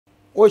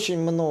Очень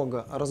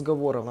много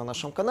разговоров на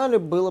нашем канале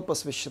было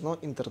посвящено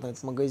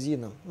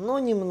интернет-магазинам, но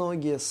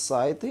немногие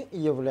сайты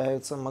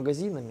являются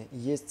магазинами,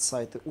 есть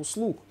сайты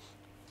услуг.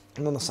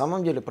 Но на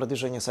самом деле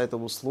продвижение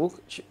сайтов услуг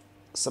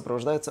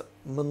сопровождается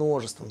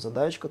множеством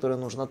задач, которые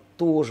нужно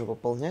тоже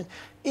выполнять,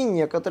 и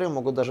некоторые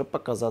могут даже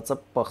показаться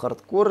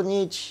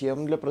похардкорнее,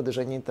 чем для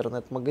продвижения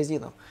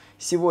интернет-магазинов.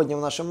 Сегодня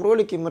в нашем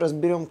ролике мы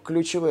разберем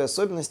ключевые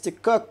особенности,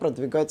 как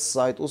продвигать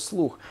сайт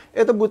услуг.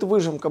 Это будет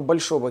выжимка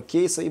большого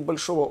кейса и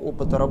большого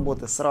опыта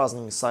работы с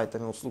разными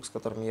сайтами услуг, с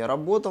которыми я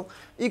работал,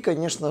 и,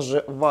 конечно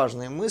же,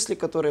 важные мысли,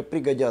 которые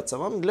пригодятся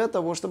вам для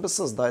того, чтобы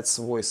создать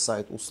свой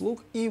сайт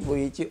услуг и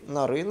выйти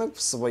на рынок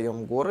в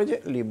своем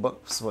городе, либо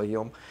в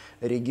своем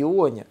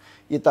регионе.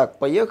 Итак,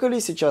 поехали.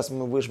 Сейчас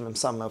мы выжмем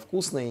самое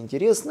вкусное и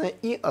интересное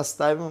и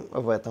оставим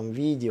в этом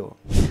видео.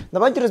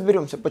 Давайте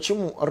разберемся,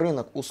 почему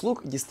рынок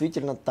услуг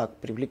действительно так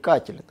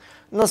привлекателен.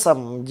 На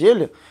самом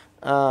деле,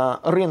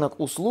 рынок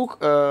услуг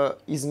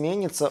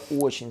изменится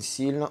очень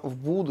сильно в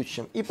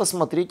будущем. И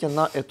посмотрите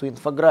на эту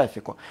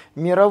инфографику.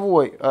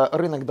 Мировой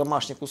рынок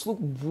домашних услуг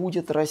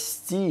будет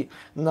расти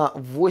на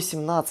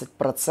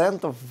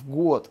 18% в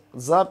год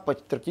за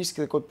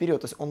практически такой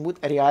период. То есть он будет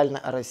реально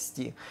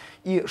расти.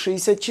 И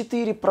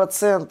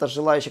 64%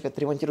 желающих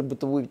отремонтировать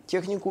бытовую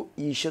технику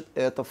ищут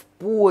это в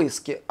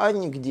поиске, а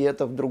не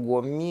где-то в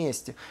другом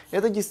месте.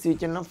 Это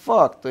действительно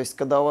факт. То есть,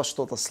 когда у вас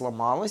что-то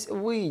сломалось,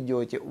 вы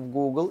идете в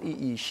Google и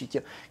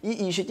ищете. И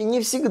ищете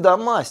не всегда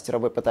мастера.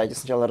 Вы пытаетесь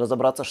сначала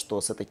разобраться, что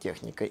с этой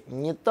техникой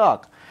не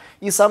так.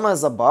 И самое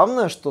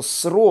забавное, что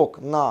срок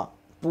на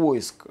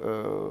поиск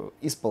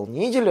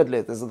исполнителя для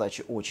этой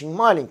задачи очень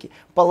маленький.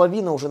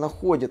 Половина уже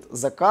находит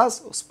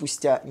заказ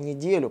спустя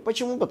неделю.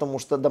 Почему? Потому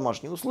что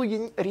домашние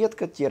услуги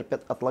редко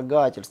терпят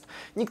отлагательств.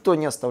 Никто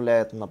не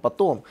оставляет на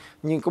потом.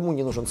 Никому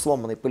не нужен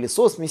сломанный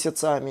пылесос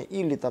месяцами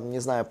или там, не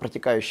знаю,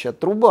 протекающая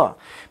труба.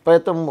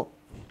 Поэтому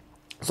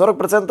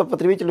 40%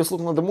 потребителей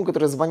услуг на дому,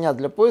 которые звонят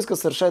для поиска,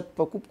 совершают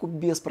покупку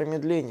без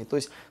промедлений. То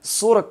есть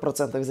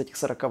 40% из этих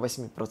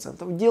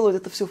 48% делают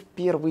это все в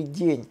первый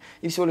день.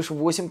 И всего лишь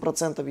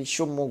 8%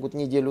 еще могут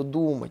неделю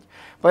думать.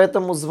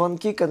 Поэтому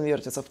звонки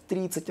конвертятся в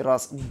 30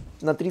 раз,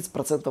 на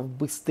 30%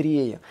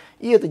 быстрее.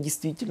 И это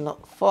действительно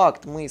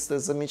факт. Мы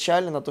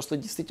замечали на то, что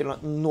действительно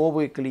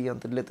новые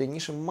клиенты для этой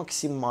ниши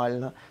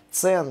максимально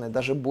ценны.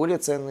 Даже более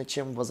ценны,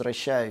 чем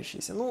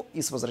возвращающиеся. Ну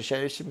и с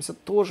возвращающимися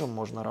тоже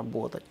можно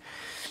работать.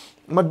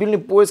 Мобильный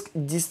поиск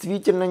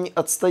действительно не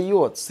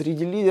отстает.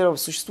 Среди лидеров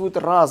существуют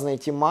разные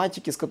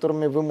тематики, с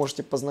которыми вы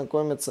можете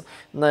познакомиться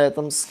на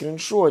этом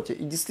скриншоте.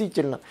 И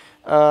действительно,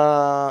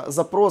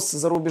 запрос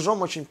за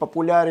рубежом очень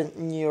популярен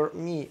near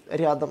me,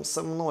 рядом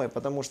со мной,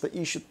 потому что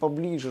ищут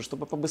поближе,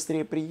 чтобы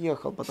побыстрее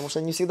приехал, потому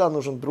что не всегда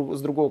нужен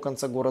с другого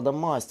конца города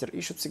мастер,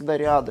 ищут всегда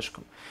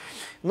рядышком.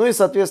 Ну и,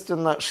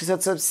 соответственно,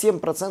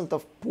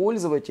 67%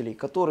 пользователей,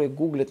 которые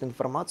гуглят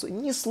информацию,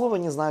 ни слова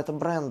не знают о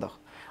брендах.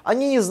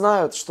 Они не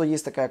знают, что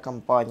есть такая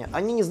компания,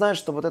 они не знают,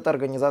 что вот эта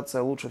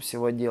организация лучше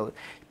всего делает.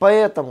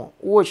 Поэтому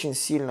очень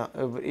сильно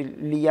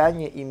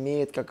влияние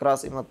имеет как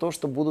раз именно то,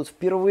 что будут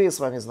впервые с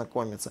вами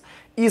знакомиться.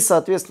 И,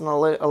 соответственно,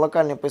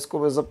 локальные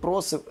поисковые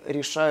запросы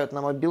решают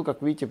на мобил,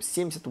 как видите,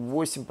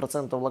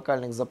 78%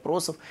 локальных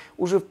запросов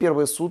уже в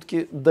первые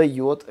сутки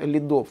дает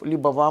лидов,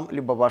 либо вам,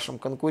 либо вашим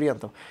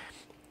конкурентам.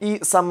 И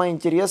самое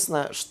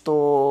интересное,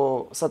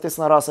 что,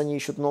 соответственно, раз они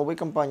ищут новые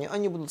компании,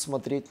 они будут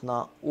смотреть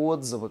на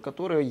отзывы,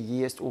 которые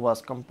есть у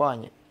вас в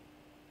компании.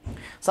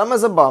 Самое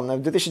забавное,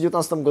 в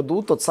 2019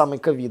 году, тот самый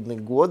ковидный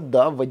год,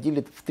 да,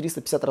 вводили в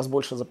 350 раз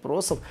больше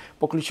запросов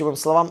по ключевым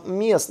словам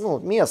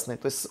местные,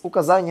 то есть с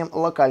указанием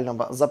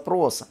локального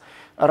запроса.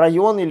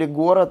 Район или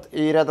город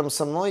и рядом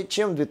со мной,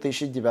 чем в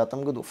 2009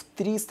 году. В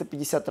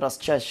 350 раз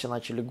чаще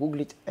начали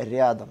гуглить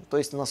рядом. То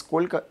есть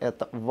насколько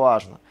это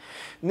важно.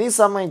 Ну и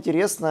самое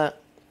интересное,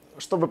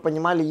 чтобы вы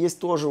понимали, есть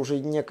тоже уже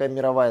некая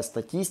мировая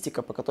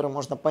статистика, по которой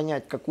можно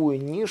понять, какую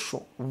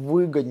нишу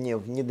выгоднее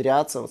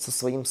внедряться со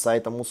своим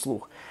сайтом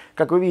услуг.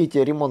 Как вы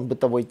видите, ремонт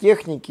бытовой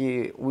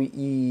техники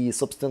и,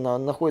 собственно,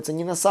 находится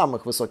не на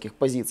самых высоких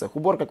позициях.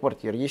 Уборка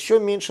квартир еще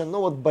меньше,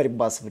 но вот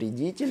борьба с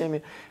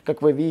вредителями,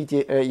 как вы видите,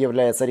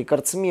 является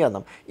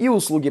рекордсменом. И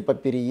услуги по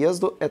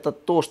переезду – это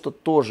то, что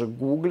тоже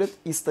гуглят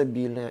и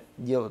стабильно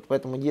делают.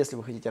 Поэтому, если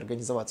вы хотите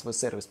организовать свой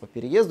сервис по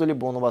переезду,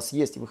 либо он у вас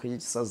есть и вы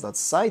хотите создать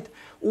сайт,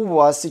 у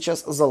вас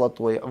сейчас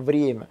золотое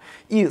время.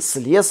 И с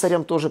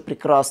слесарем тоже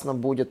прекрасно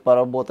будет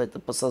поработать,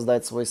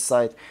 создать свой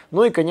сайт.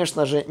 Ну и,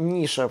 конечно же,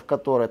 ниша, в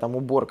которой там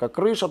уборка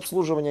крыш,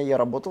 обслуживание, я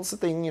работал с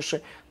этой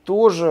нишей,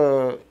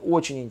 тоже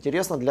очень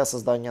интересно для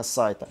создания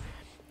сайта.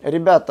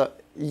 Ребята,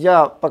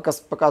 я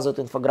показываю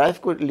эту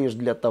инфографику лишь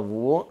для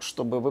того,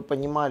 чтобы вы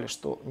понимали,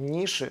 что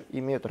ниши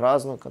имеют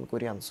разную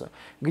конкуренцию.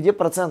 Где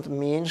процент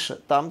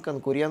меньше, там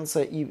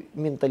конкуренция и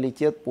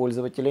менталитет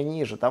пользователя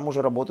ниже. Там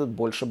уже работают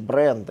больше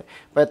бренды.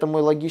 Поэтому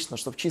и логично,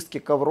 что в чистке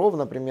ковров,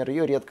 например,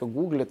 ее редко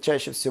гуглят.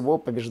 Чаще всего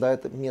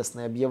побеждают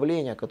местные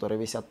объявления, которые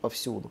висят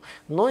повсюду.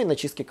 Но и на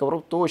чистке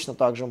ковров точно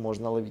так же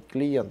можно ловить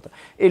клиента.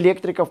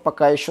 Электриков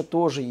пока еще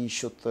тоже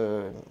ищут.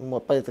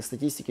 По этой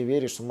статистике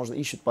веришь, что можно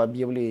ищут по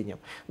объявлениям.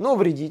 Но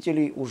вредителей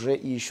вредителей уже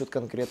ищут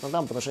конкретно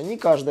там, потому что не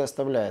каждый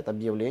оставляет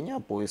объявление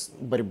о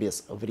борьбе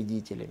с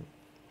вредителями.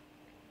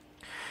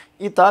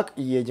 Итак,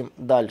 едем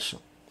дальше.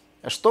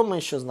 Что мы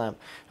еще знаем?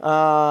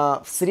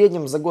 В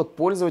среднем за год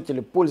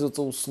пользователи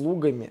пользуются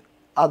услугами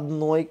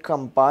одной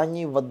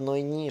компании в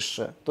одной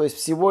нише. То есть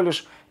всего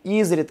лишь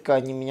изредка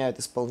они меняют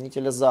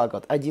исполнителя за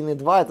год.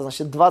 1,2 это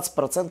значит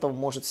 20%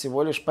 может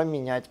всего лишь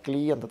поменять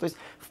клиента. То есть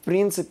в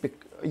принципе,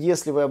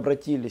 если вы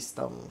обратились,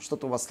 там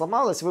что-то у вас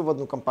сломалось, вы в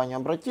одну компанию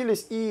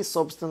обратились и,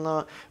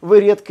 собственно,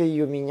 вы редко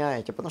ее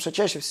меняете. Потому что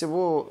чаще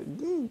всего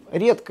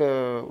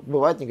редко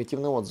бывает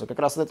негативный отзыв. Как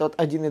раз вот это вот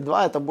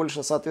 1,2 это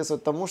больше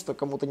соответствует тому, что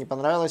кому-то не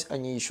понравилось,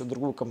 они ищут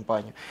другую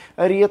компанию.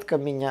 Редко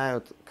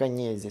меняют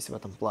коней здесь в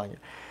этом плане.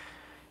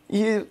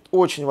 И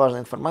очень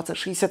важная информация,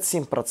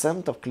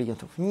 67%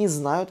 клиентов не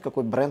знают,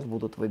 какой бренд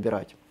будут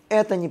выбирать.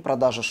 Это не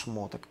продажа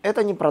шмоток,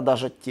 это не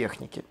продажа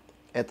техники,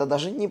 это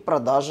даже не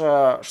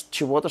продажа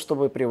чего-то, что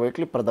вы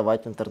привыкли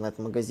продавать в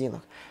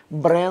интернет-магазинах.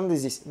 Бренды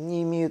здесь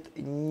не имеют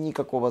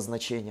никакого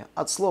значения,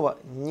 от слова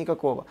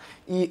никакого.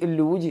 И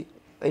люди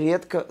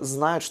редко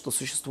знают, что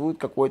существует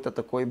какой-то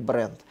такой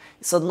бренд.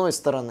 С одной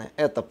стороны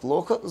это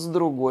плохо, с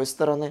другой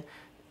стороны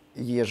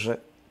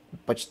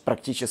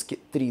практически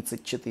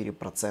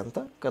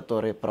 34%,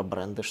 которые про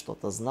бренды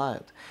что-то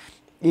знают.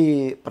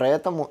 И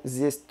поэтому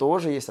здесь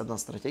тоже есть одна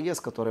стратегия, с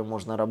которой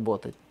можно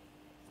работать.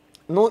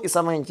 Ну и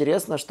самое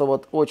интересное, что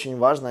вот очень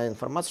важная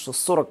информация,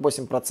 что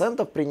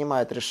 48%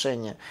 принимают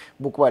решение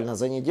буквально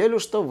за неделю,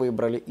 что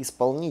выбрали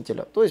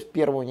исполнителя. То есть в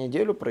первую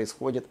неделю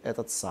происходит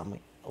этот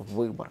самый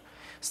выбор.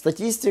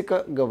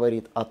 Статистика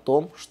говорит о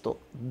том, что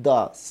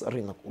да,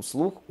 рынок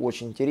услуг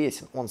очень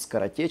интересен, он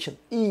скоротечен,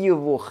 и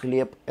его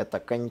хлеб это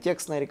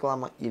контекстная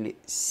реклама или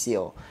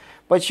SEO.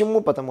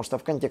 Почему? Потому что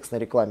в контекстной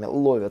рекламе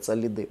ловятся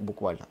лиды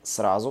буквально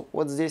сразу,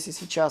 вот здесь и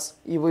сейчас,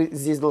 и вы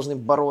здесь должны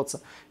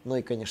бороться. Ну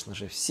и, конечно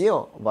же, в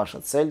SEO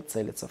ваша цель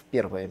целиться в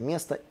первое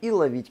место и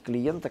ловить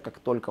клиента, как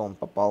только он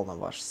попал на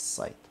ваш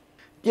сайт.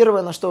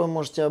 Первое, на что вы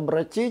можете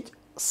обратить,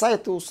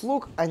 сайты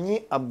услуг,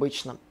 они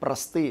обычно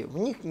простые, в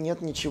них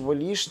нет ничего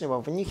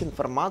лишнего, в них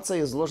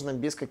информация изложена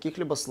без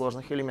каких-либо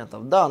сложных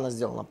элементов. Да, она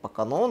сделана по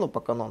канону,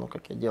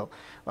 как я делал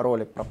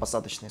ролик про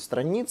посадочные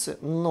страницы,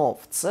 но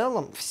в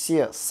целом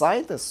все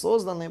сайты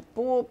созданы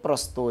по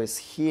простой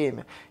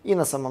схеме. И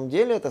на самом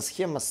деле эта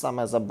схема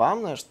самая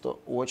забавная, что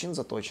очень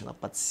заточена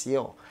под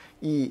SEO.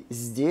 И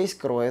здесь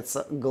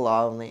кроется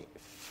главный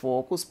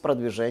фокус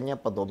продвижения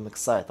подобных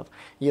сайтов.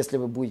 Если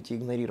вы будете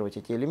игнорировать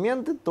эти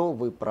элементы, то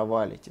вы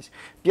провалитесь.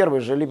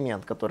 Первый же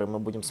элемент, который мы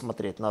будем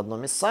смотреть на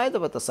одном из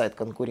сайтов, это сайт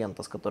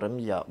конкурента, с которым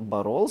я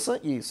боролся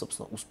и,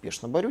 собственно,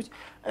 успешно борюсь.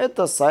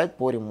 Это сайт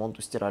по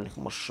ремонту стиральных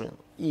машин.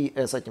 И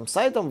с этим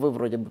сайтом вы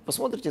вроде бы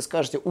посмотрите и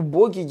скажете: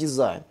 убогий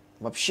дизайн.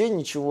 Вообще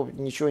ничего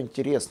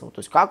интересного. То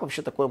есть как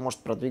вообще такое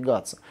может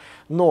продвигаться?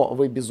 Но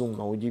вы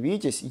безумно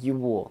удивитесь,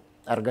 его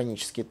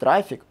органический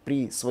трафик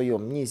при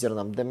своем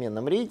мизерном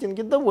доменном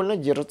рейтинге довольно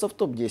держится в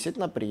топ-10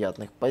 на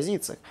приятных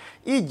позициях.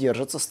 И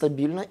держится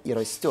стабильно и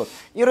растет.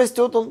 И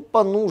растет он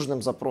по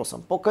нужным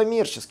запросам, по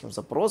коммерческим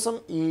запросам.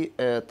 И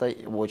это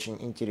очень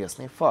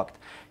интересный факт.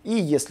 И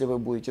если вы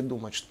будете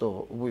думать,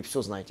 что вы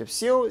все знаете в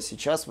SEO,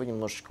 сейчас вы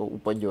немножечко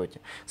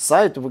упадете.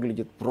 Сайт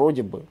выглядит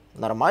вроде бы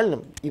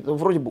нормальным и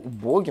вроде бы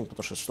убогим,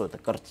 потому что это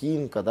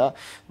картинка, да,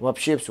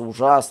 вообще все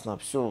ужасно,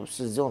 все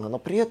сделано, но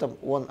при этом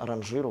он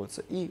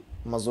ранжируется и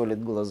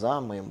мозолит глаза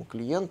моему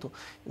клиенту,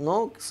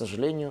 но, к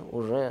сожалению,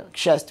 к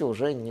счастью,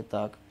 уже не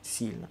так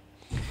сильно.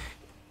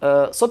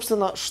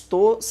 Собственно,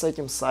 что с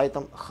этим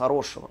сайтом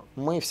хорошего?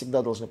 Мы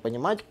всегда должны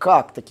понимать,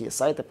 как такие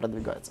сайты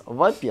продвигаются.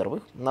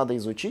 Во-первых, надо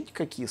изучить,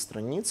 какие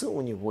страницы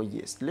у него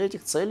есть. Для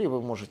этих целей вы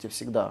можете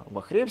всегда в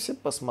Ahrefs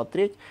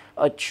посмотреть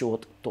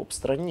отчет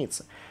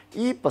топ-страницы.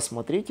 И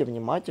посмотрите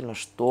внимательно,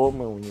 что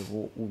мы у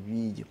него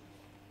увидим.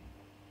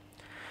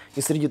 И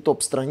среди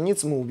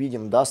топ-страниц мы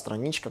увидим, да,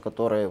 страничка,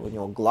 которая у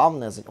него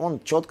главная. Он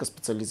четко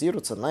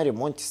специализируется на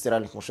ремонте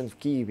стиральных машин в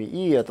Киеве.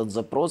 И этот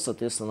запрос,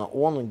 соответственно,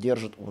 он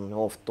удержит у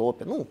него в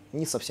топе. Ну,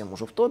 не совсем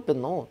уже в топе,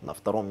 но на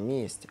втором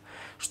месте.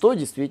 Что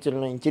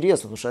действительно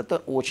интересно, потому что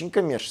это очень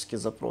коммерческий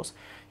запрос.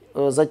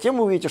 Затем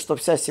вы увидите, что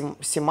вся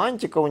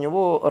семантика у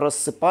него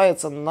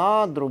рассыпается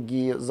на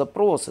другие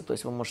запросы. То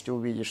есть вы можете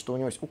увидеть, что у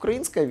него есть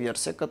украинская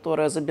версия,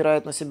 которая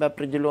забирает на себя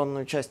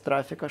определенную часть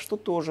трафика, что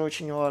тоже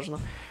очень важно.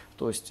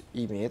 То есть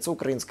имеется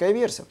украинская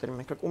версия, в то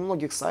время как у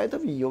многих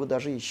сайтов ее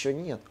даже еще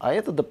нет. А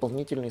это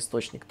дополнительный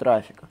источник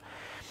трафика.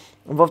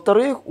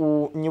 Во-вторых,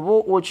 у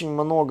него очень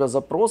много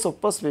запросов,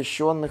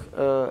 посвященных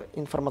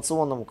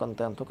информационному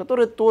контенту,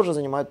 которые тоже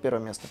занимают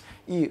первое место.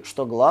 И,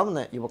 что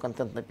главное, его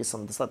контент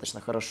написан достаточно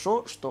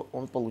хорошо, что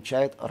он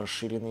получает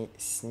расширенные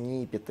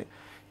сниппеты.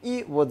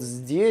 И вот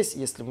здесь,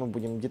 если мы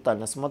будем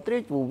детально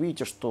смотреть, вы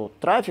увидите, что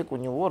трафик у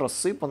него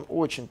рассыпан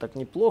очень так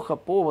неплохо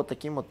по вот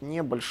таким вот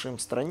небольшим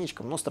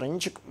страничкам. Но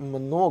страничек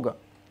много.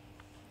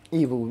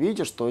 И вы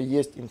увидите, что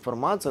есть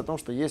информация о том,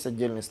 что есть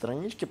отдельные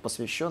странички,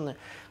 посвященные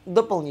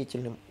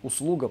дополнительным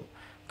услугам,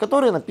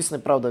 которые написаны,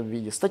 правда, в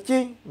виде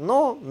статей,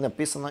 но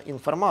написана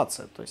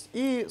информация. То есть,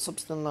 и,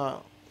 собственно,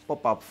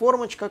 поп-ап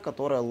формочка,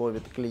 которая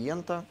ловит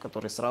клиента,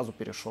 который сразу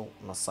перешел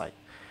на сайт.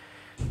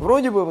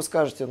 Вроде бы вы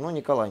скажете, ну,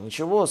 Николай,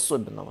 ничего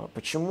особенного.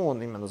 Почему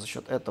он именно за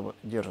счет этого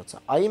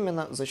держится? А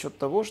именно за счет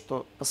того,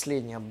 что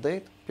последний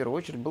апдейт в первую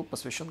очередь был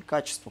посвящен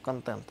качеству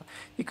контента.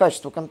 И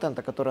качество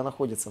контента, которое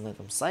находится на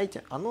этом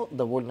сайте, оно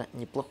довольно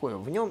неплохое.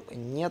 В нем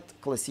нет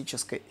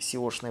классической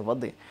SEO-шной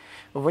воды.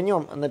 В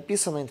нем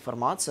написана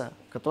информация,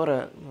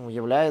 которая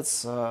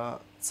является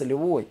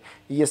целевой.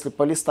 И если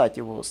полистать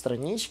его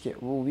странички,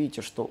 вы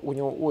увидите, что у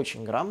него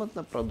очень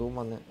грамотно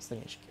продуманы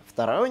странички.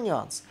 Второй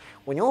нюанс.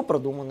 У него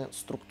продумана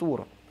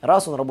структура.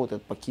 Раз он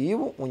работает по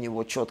Киеву, у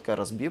него четкая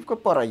разбивка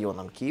по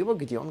районам Киева,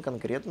 где он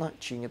конкретно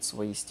чинит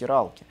свои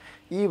стиралки.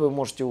 И вы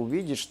можете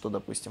увидеть, что,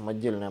 допустим,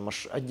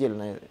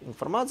 отдельная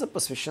информация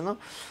посвящена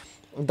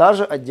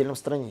даже отдельным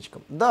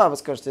страничкам. Да, вы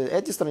скажете,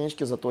 эти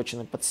странички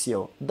заточены под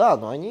SEO. Да,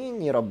 но они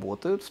не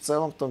работают в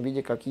целом в том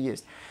виде, как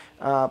есть.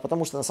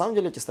 Потому что на самом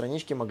деле эти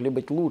странички могли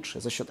быть лучше.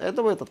 За счет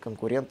этого этот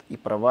конкурент и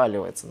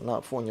проваливается на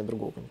фоне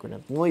другого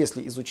конкурента. Но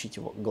если изучить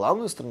его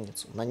главную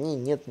страницу, на ней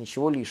нет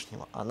ничего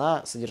лишнего.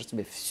 Она содержит в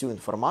себе всю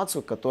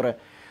информацию, которая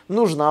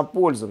нужна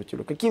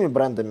пользователю. Какими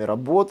брендами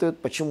работают,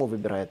 почему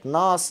выбирает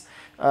нас,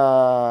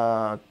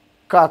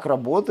 как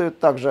работают,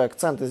 также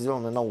акценты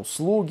сделаны на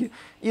услуги,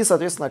 и,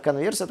 соответственно,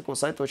 конверсия такого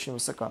сайта очень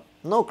высока.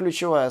 Но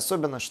ключевая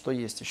особенность, что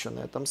есть еще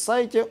на этом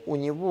сайте, у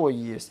него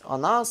есть о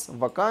нас,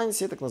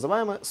 вакансии, так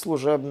называемые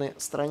служебные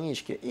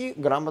странички и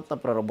грамотно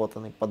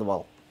проработанный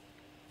подвал.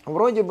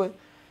 Вроде бы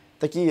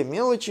такие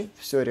мелочи,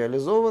 все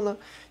реализовано.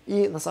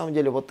 И на самом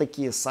деле вот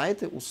такие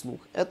сайты услуг,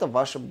 это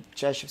ваши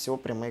чаще всего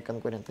прямые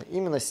конкуренты.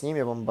 Именно с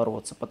ними вам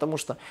бороться, потому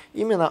что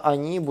именно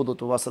они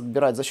будут у вас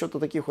отбирать за счет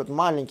таких вот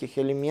маленьких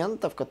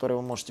элементов, которые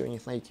вы можете у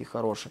них найти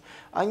хорошие,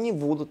 они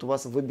будут у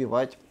вас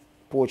выбивать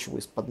почву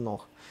из-под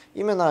ног.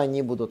 Именно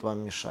они будут вам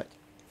мешать.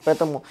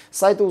 Поэтому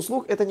сайты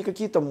услуг это не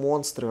какие-то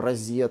монстры,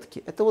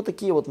 розетки. Это вот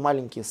такие вот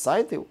маленькие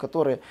сайты,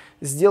 которые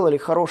сделали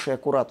хороший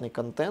аккуратный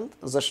контент,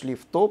 зашли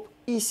в топ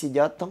и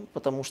сидят там,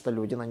 потому что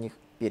люди на них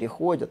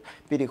переходят,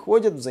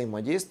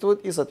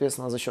 взаимодействуют и,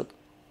 соответственно, за счет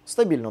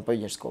стабильного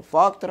поведенческого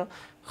фактора,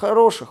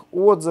 хороших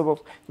отзывов,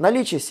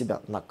 наличия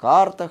себя на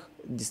картах,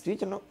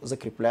 действительно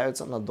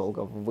закрепляются надолго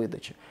в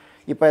выдаче.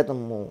 И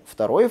поэтому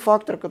второй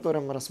фактор,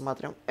 который мы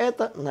рассматриваем,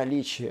 это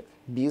наличие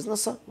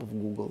бизнеса в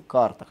Google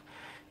картах.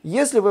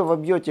 Если вы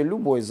вобьете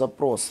любой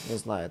запрос, не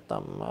знаю,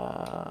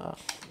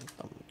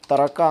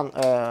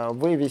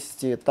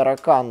 вывести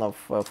тараканов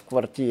в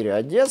квартире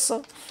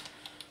Одесса,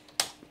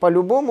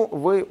 по-любому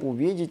вы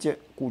увидите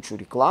кучу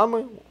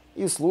рекламы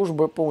и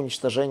службы по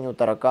уничтожению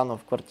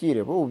тараканов в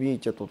квартире. Вы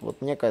увидите тут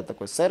вот некий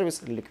такой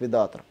сервис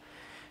ликвидатор.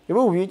 И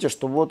вы увидите,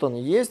 что вот он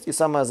есть. И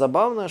самое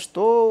забавное,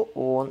 что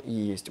он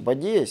есть в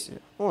Одессе.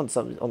 Он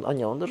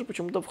даже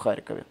почему-то в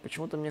Харькове.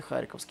 Почему-то мне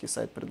харьковский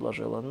сайт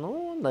предложила.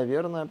 Ну,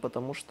 наверное,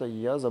 потому что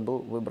я забыл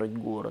выбрать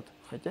город.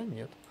 Хотя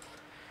нет.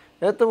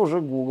 Это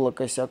уже Гугла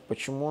косяк.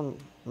 Почему он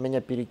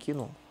меня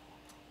перекинул?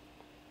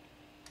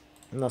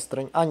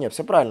 Нет,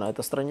 все правильно,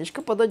 это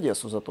страничка под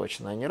Одессу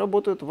заточена. Они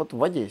работают вот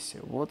в Одессе.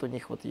 Вот у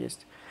них вот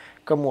есть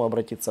кому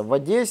обратиться в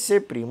Одессе,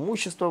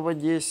 преимущества в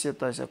Одессе,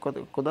 то есть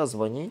куда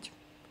звонить.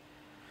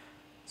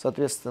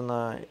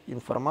 Соответственно,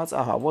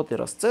 информация. Ага, вот и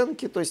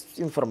расценки, то есть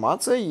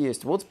информация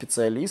есть. Вот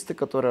специалисты,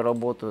 которые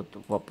работают,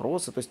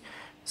 вопросы. То есть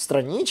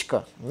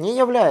страничка не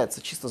является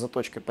чисто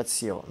заточкой под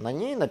SEO. На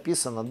ней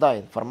написано, да,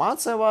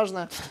 информация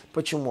важная,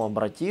 почему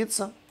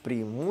обратиться,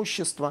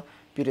 преимущества,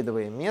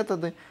 передовые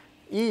методы.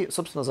 И,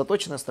 собственно,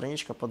 заточенная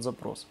страничка под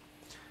запрос.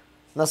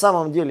 На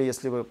самом деле,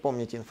 если вы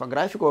помните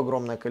инфографику,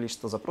 огромное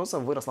количество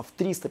запросов выросло в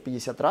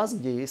 350 раз,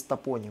 где есть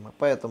топонимы.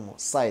 Поэтому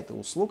сайты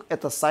услуг –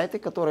 это сайты,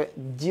 которые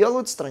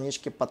делают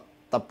странички под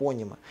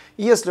топонимы.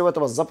 И если у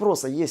этого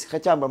запроса есть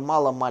хотя бы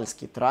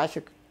маломальский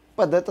трафик,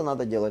 под это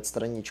надо делать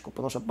страничку,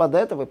 потому что под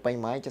это вы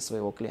поймаете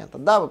своего клиента.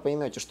 Да, вы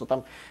поймете, что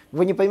там,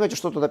 вы не поймете,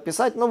 что туда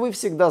писать, но вы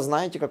всегда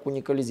знаете, как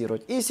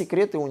уникализировать. И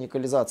секреты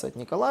уникализации от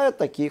Николая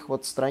таких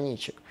вот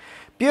страничек.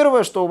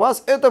 Первое, что у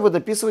вас, это вы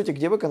дописываете,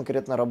 где вы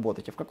конкретно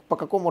работаете, по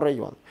какому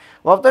району.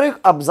 Во-вторых,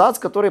 абзац,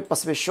 который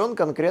посвящен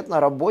конкретно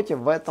работе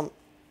в этом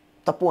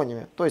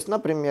топониме. То есть,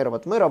 например,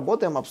 вот мы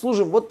работаем,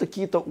 обслуживаем вот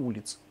такие-то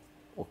улицы.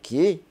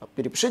 Окей,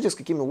 перепишите, с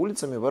какими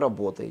улицами вы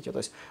работаете. То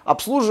есть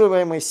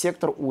обслуживаемый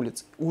сектор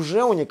улиц.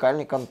 Уже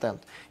уникальный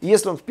контент. И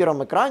если он в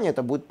первом экране,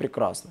 это будет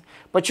прекрасно.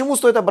 Почему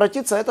стоит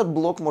обратиться? Этот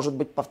блок может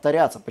быть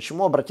повторяться.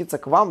 Почему обратиться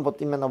к вам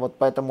вот именно вот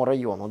по этому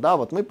району? Да,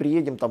 вот мы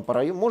приедем там по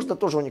району, можно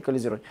тоже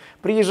уникализировать.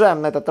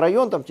 Приезжаем на этот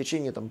район там, в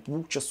течение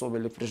 2 часов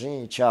или в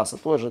течение часа,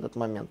 тоже этот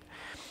момент.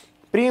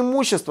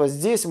 Преимущества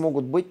здесь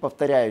могут быть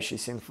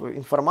повторяющаяся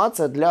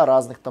информация для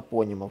разных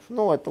топонимов.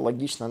 Ну, это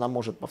логично, она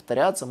может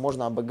повторяться,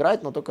 можно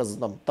обыграть, но только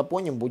там,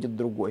 топоним будет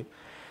другой.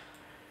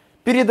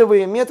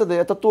 Передовые методы,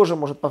 это тоже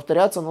может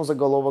повторяться, но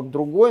заголовок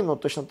другой, но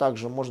точно так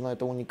же можно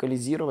это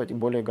уникализировать и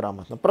более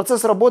грамотно.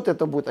 Процесс работы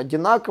это будет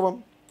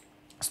одинаковым.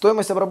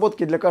 Стоимость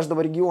обработки для каждого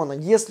региона.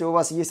 Если у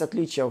вас есть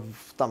отличия в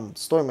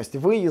стоимости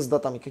выезда,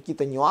 там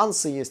какие-то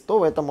нюансы есть,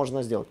 то это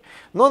можно сделать.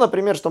 Но,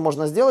 например, что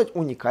можно сделать?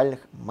 Уникальных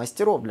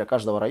мастеров. Для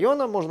каждого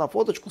района можно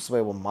фоточку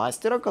своего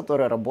мастера,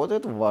 который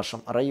работает в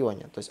вашем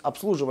районе. То есть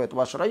обслуживает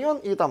ваш район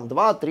и там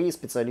 2-3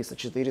 специалиста,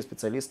 4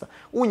 специалиста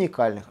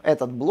уникальных.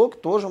 Этот блог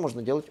тоже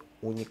можно делать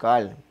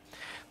уникальным.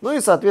 Ну и,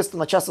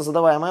 соответственно, часто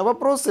задаваемые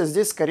вопросы.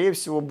 Здесь, скорее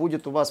всего,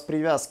 будет у вас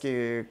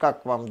привязки,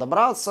 как вам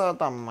добраться,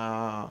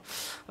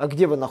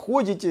 где вы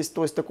находитесь.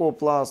 То есть такого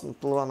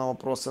плана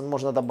вопроса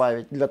можно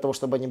добавить для того,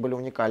 чтобы они были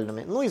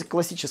уникальными. Ну и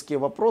классические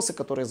вопросы,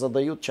 которые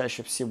задают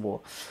чаще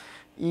всего.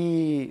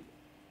 И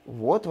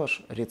вот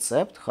ваш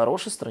рецепт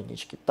хорошей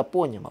странички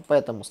топонима.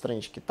 Поэтому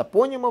странички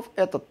топонимов —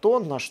 это то,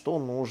 на что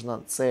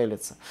нужно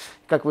целиться.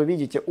 Как вы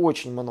видите,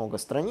 очень много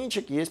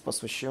страничек есть,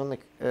 посвященных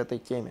этой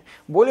теме.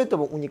 Более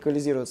того,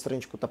 уникализировать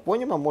страничку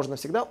топонима можно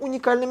всегда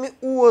уникальными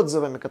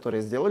отзывами,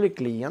 которые сделали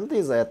клиенты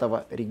из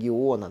этого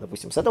региона,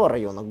 допустим, с этого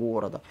района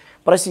города.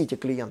 Просите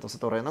клиентов с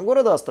этого района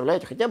города,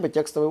 оставляйте хотя бы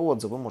текстовый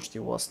отзыв. Вы можете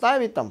его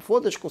оставить,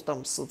 фоточку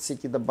в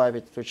соцсети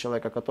добавить того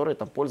человека, который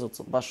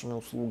пользуется вашими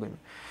услугами,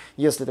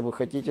 если вы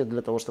хотите,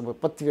 для того, чтобы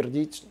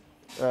подтвердить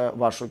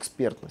вашу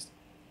экспертность.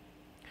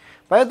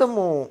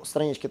 Поэтому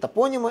странички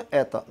топонимы —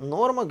 это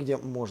норма, где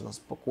можно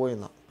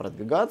спокойно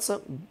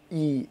продвигаться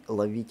и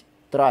ловить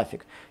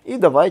трафик. И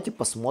давайте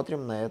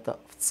посмотрим на это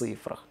в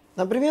цифрах.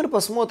 Например,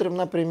 посмотрим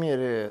на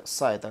примере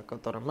сайта, в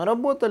котором мы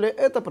работали.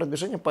 Это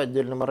продвижение по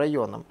отдельным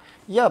районам.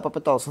 Я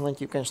попытался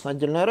найти, конечно,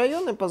 отдельные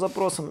районы по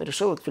запросам,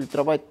 решил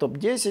отфильтровать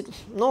топ-10,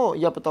 но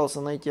я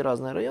пытался найти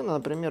разные районы.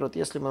 Например, вот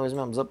если мы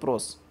возьмем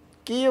запрос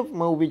Киев,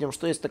 мы увидим,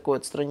 что есть такая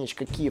вот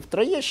страничка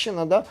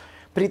Киев-Троещина, да,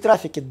 при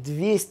трафике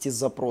 200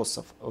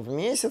 запросов в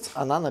месяц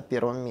она на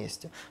первом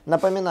месте.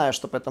 Напоминаю,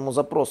 что по этому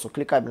запросу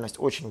кликабельность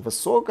очень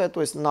высокая,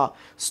 то есть на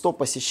 100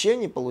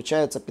 посещений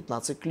получается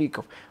 15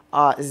 кликов,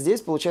 а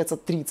здесь получается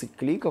 30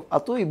 кликов, а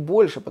то и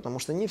больше, потому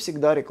что не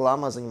всегда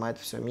реклама занимает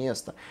все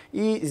место.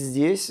 И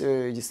здесь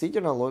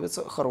действительно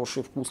ловится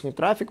хороший вкусный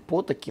трафик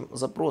по таким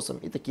запросам.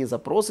 И такие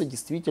запросы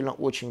действительно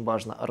очень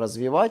важно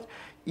развивать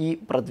и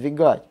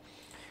продвигать.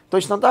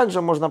 Точно так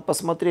же можно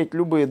посмотреть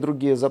любые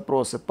другие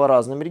запросы по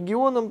разным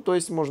регионам, то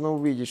есть можно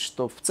увидеть,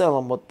 что в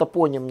целом вот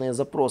топонимные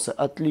запросы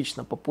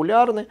отлично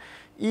популярны.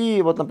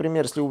 И вот,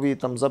 например, если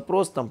увидеть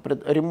запрос,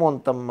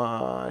 ремонт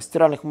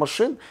стиральных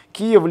машин,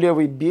 Киев,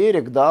 левый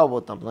берег, да,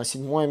 вот на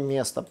 7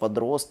 место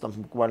подрос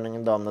буквально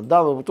недавно.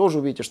 Да, вы тоже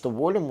увидите, что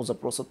волюм у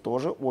запроса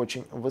тоже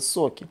очень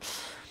высокий.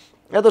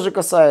 Это же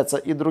касается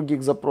и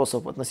других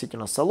запросов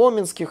относительно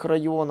соломенских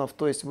районов,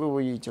 то есть вы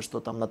увидите,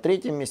 что на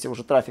 3-м месте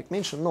уже трафик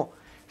меньше, но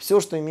все,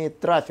 что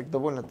имеет трафик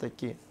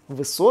довольно-таки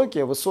высокий,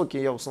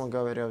 я, условно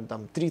говоря,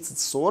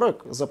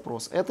 30-40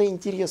 запрос, это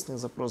интересный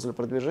запрос для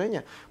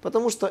продвижения,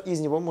 потому что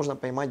из него можно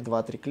поймать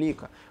 2-3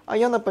 клика. А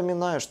я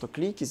напоминаю, что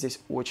клики здесь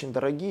очень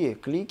дорогие,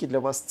 клики для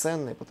вас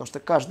ценные, потому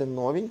что каждый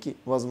новенький,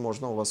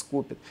 возможно, у вас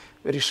купит.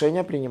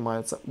 Решения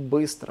принимаются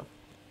быстро.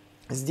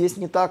 Здесь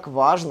не так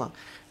важно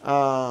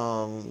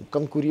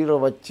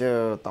конкурировать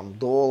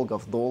долго,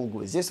 в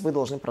долгую. Здесь вы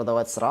должны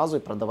продавать сразу и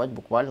продавать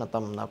буквально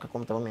на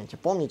каком-то моменте.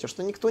 Помните,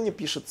 что никто не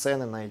пишет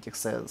цены на этих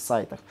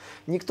сайтах.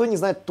 Никто не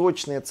знает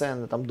точные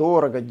цены,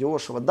 дорого,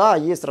 дешево. Да,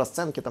 есть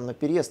расценки на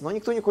переезд, но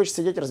никто не хочет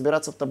сидеть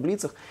разбираться в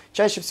таблицах.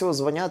 Чаще всего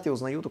звонят и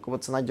узнают, у кого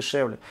цена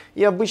дешевле.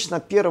 И обычно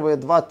первые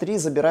 2-3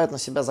 забирают на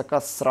себя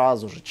заказ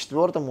сразу же.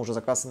 4-му уже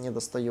заказ не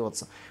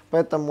достается.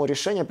 Поэтому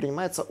решение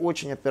принимается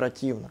очень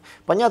оперативно.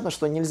 Понятно,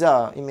 что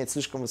нельзя иметь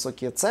слишком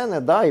высокие цены,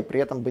 да, и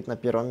при этом быть на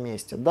первом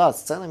месте. Да,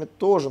 с ценами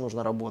тоже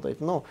нужно работать,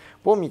 но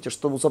помните,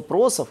 что у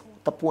запросов,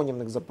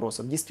 топонимных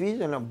запросов,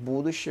 действительно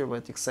будущее в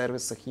этих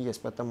сервисах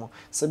есть, поэтому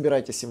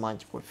собирайте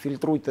семантику,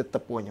 фильтруйте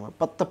топонимы,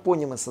 под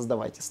топонимы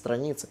создавайте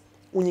страницы,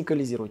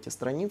 уникализируйте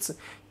страницы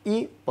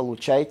и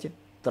получайте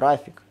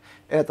трафик.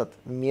 Этот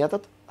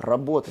метод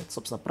работает.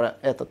 Собственно, про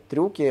этот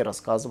трюк я и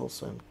рассказывал в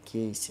своем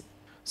кейсе.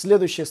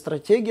 Следующая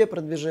стратегия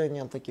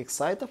продвижения таких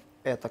сайтов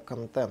 – это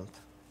контент.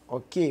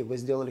 Окей, вы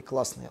сделали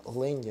классные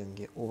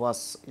лендинги, у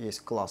вас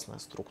есть классная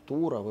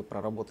структура, вы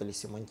проработали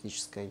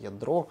семантическое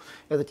ядро.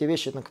 Это те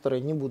вещи, на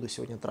которые не буду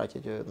сегодня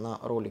тратить на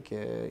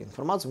ролике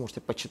информацию. Можете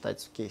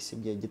почитать в кейсе,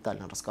 где я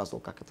детально рассказывал,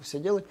 как это все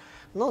делать.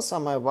 Но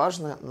самое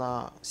важное,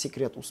 на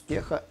секрет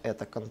успеха,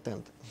 это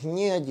контент.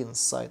 Ни один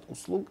сайт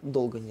услуг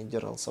долго не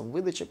держался в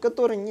выдаче,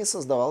 который не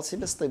создавал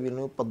себе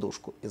стабильную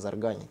подушку из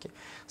органики.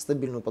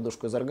 Стабильную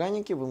подушку из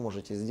органики вы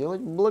можете сделать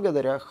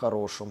благодаря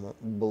хорошему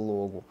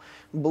блогу.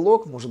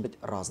 Блог может быть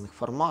разных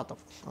форматов.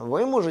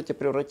 Вы можете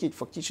превратить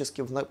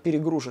фактически в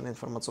перегруженные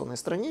информационные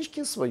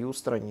странички свою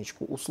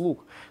страничку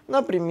услуг.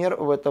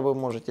 Например, это вы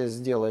можете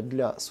сделать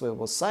для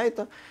своего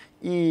сайта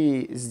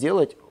и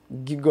сделать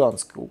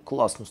гигантскую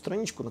классную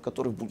страничку, на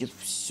которой будет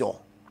все.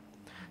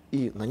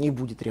 И на ней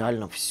будет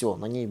реально все.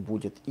 На ней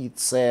будет и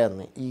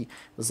цены, и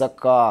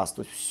заказ,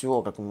 то есть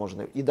все как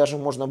можно. И даже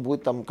можно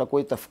будет там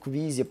какой-то в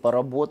квизе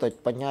поработать,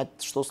 понять,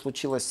 что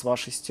случилось с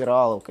вашей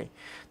стиралкой.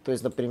 То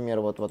есть, например,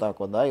 вот так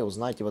вот, да, и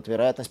узнать, и вот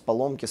вероятность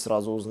поломки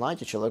сразу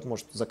узнать, и человек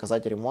может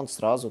заказать ремонт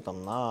сразу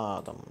там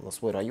на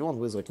свой район,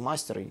 вызвать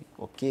мастера, и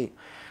окей.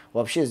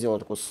 Вообще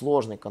сделать такой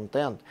сложный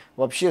контент,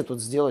 вообще тут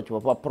сделать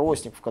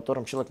вопросник, в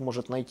котором человек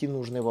может найти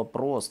нужный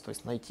вопрос, то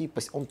есть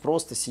он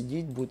просто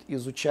сидеть будет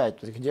изучать,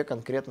 то есть где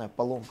конкретная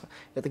поломка.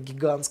 Это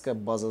гигантская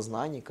база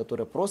знаний,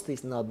 которая просто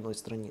есть на одной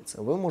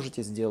странице. Вы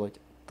можете сделать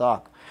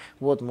так.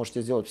 Вот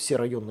можете сделать все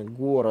районы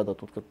города,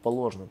 тут как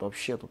положено,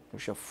 тут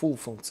вообще full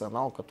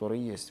функционал, который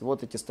есть.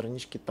 Вот эти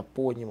странички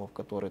топонимов,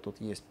 которые тут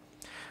есть.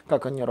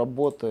 Как они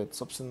работают,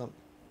 собственно,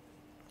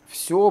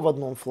 все в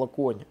одном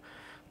флаконе.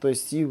 То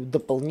есть и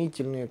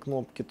дополнительные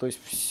кнопки, то есть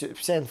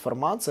вся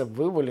информация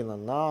вывалена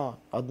на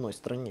одной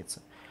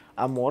странице.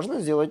 А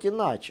можно сделать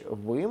иначе.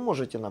 Вы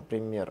можете,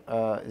 например,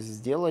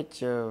 сделать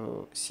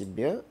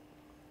себе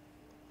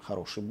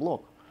хороший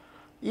блог.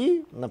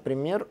 И,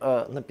 например,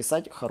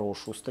 написать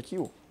хорошую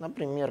статью,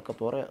 например,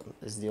 которая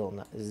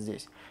сделана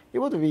здесь. И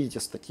вот вы видите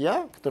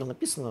статья, которая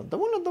написана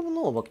довольно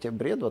давно, в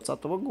октябре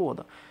 2020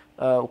 года,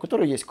 у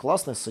которой есть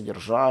классное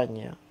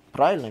содержание,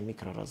 правильная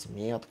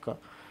микроразметка.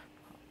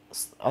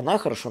 Она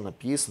хорошо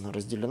написана,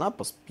 разделена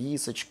по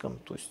списочкам,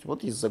 то есть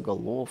вот есть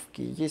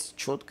заголовки, есть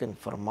четкая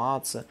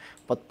информация,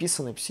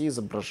 подписаны все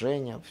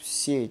изображения,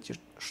 все эти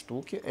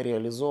штуки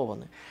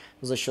реализованы.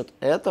 За счет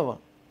этого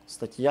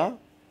статья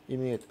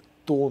имеет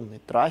тонны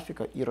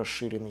трафика и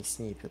расширенный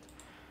сниппет.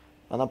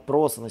 Она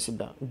просто на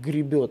себя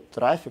гребет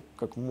трафик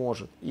как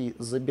может и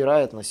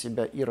забирает на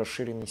себя и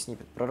расширенный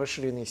сниппет. Про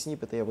расширенный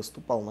сниппет я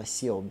выступал на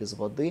SEO без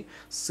воды,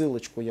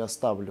 ссылочку я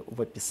оставлю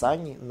в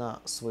описании на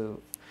свою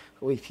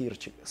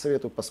эфирчик.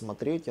 Советую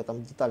посмотреть, я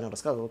там детально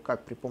рассказывал,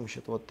 как при помощи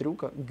этого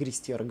трюка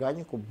грести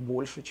органику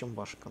больше, чем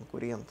ваши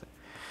конкуренты.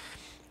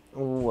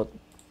 Вот.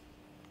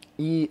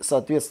 И,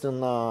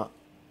 соответственно,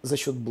 за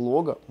счет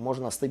блога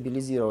можно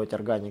стабилизировать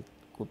органику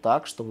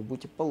так, что вы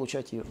будете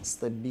получать ее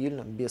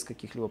стабильно, без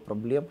каких-либо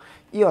проблем,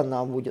 и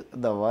она будет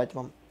давать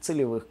вам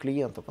целевых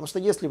клиентов. Потому что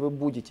если вы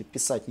будете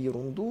писать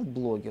ерунду в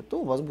блоге, то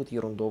у вас будут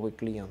ерундовые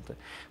клиенты.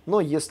 Но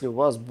если у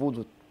вас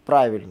будут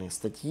правильные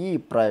статьи,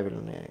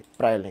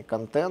 правильный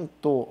контент,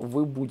 то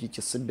вы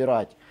будете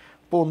собирать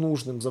по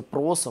нужным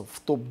запросам в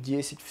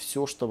топ-10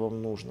 все, что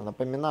вам нужно.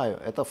 Напоминаю,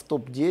 это в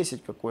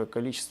топ-10 какое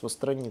количество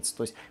страниц.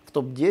 То есть в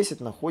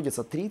топ-10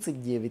 находится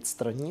 39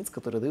 страниц,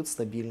 которые дают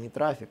стабильный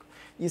трафик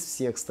из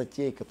всех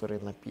статей, которые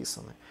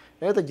написаны.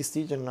 Это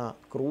действительно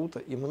круто,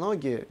 и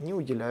многие не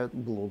уделяют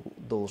блогу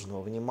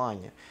должного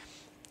внимания.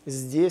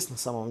 Здесь на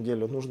самом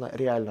деле нужно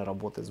реально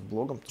работать с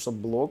блогом, потому что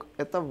блог –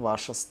 это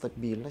ваша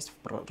стабильность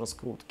в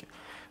раскрутке.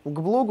 К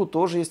блогу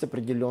тоже есть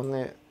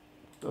определенные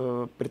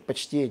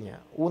предпочтения.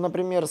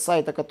 Например,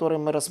 сайта, который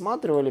мы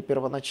рассматривали,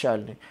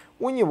 первоначальный,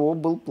 у него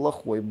был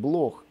плохой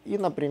блог. И,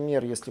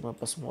 например, если мы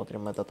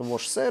посмотрим этот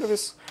Wash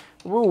сервис,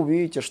 вы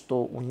увидите,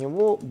 что у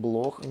него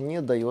блог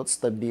не дает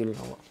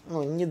стабильного.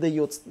 Не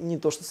дает не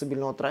то что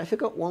стабильного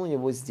трафика, он у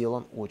него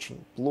сделан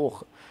очень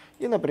плохо.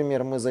 И,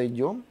 например, мы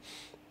зайдем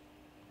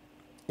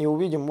и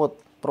увидим вот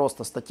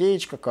просто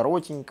статейка,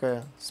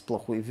 коротенькая, с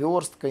плохой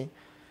версткой,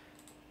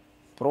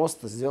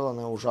 просто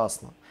сделанная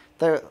ужасно.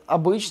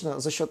 Обычно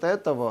за счет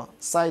этого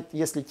сайт,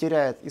 если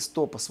теряет из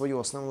топа свою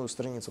основную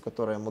страницу,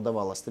 которая ему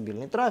давала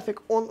стабильный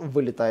трафик, он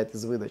вылетает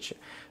из выдачи.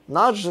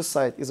 Наш же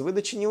сайт из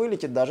выдачи не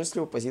вылетит, даже если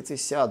его позиции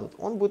сядут.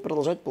 Он будет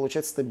продолжать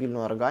получать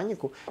стабильную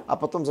органику, а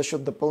потом за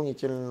счет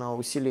дополнительного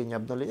усиления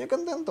обновления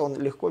контента он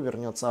легко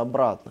вернется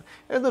обратно.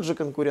 Этот же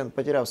конкурент,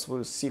 потеряв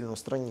свою сильную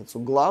страницу,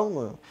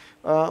 главную,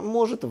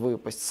 может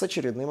выпасть с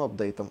очередным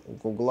апдейтом у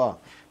Гугла.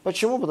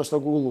 Почему? Потому что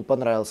Гуглу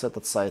понравился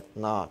этот сайт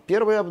на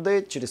первый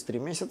апдейт, через 3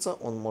 месяца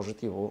он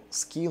может его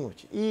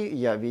скинуть. И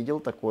я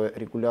видел такое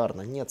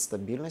регулярно, нет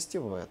стабильности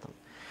в этом.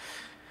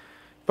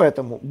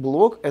 Поэтому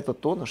блог – это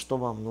то, на что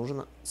вам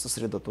нужно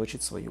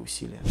сосредоточить свои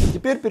усилия.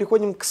 Теперь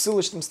переходим к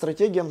ссылочным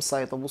стратегиям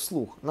сайтов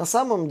услуг. На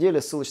самом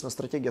деле ссылочная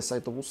стратегия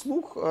сайтов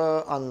услуг,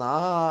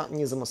 она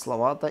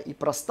незамысловата и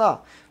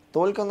проста,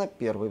 только на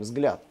первый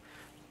взгляд.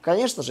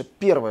 Конечно же,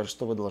 первое,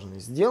 что вы должны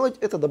сделать,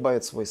 это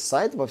добавить свой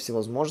сайт во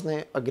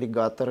всевозможные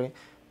агрегаторы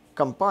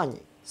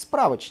компаний,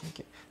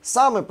 справочники.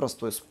 Самый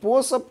простой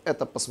способ –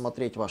 это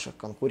посмотреть ваших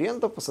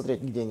конкурентов,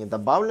 посмотреть, где они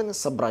добавлены,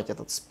 собрать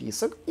этот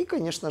список и,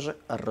 конечно же,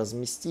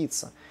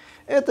 разместиться.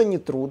 Это не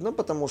трудно,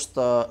 потому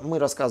что мы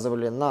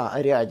рассказывали на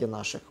ряде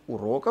наших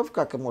уроков,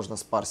 как и можно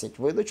спарсить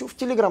выдачу. В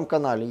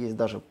телеграм-канале есть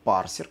даже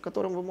парсер,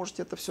 которым вы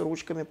можете это все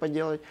ручками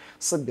поделать,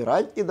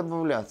 собирать и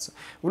добавляться.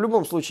 В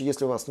любом случае,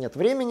 если у вас нет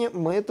времени,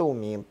 мы это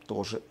умеем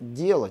тоже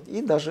делать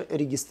и даже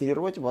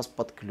регистрировать вас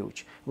под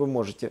ключ. Вы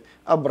можете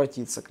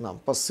обратиться к нам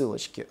по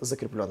ссылочке в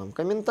закрепленном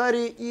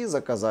комментарии и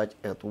заказать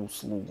эту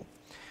услугу.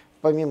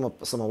 Помимо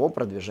самого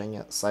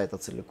продвижения сайта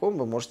целиком,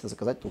 вы можете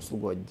заказать эту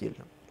услугу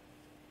отдельно.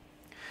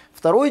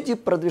 Второй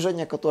тип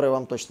продвижения, который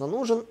вам точно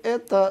нужен,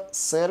 это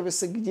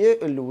сервисы, где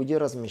люди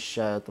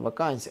размещают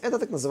вакансии. Это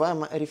так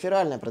называемое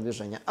реферальное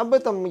продвижение. Об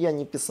этом я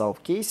не писал в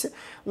кейсе,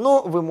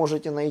 но вы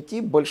можете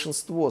найти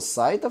большинство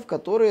сайтов,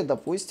 которые,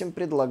 допустим,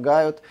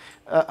 предлагают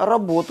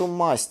работу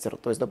мастер.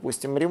 То есть,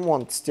 допустим,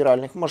 ремонт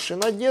стиральных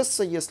машин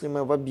Одесса. Если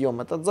мы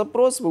вобьем этот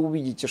запрос, вы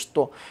увидите,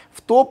 что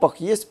в топах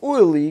есть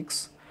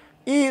OLX,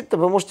 и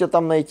вы можете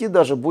там найти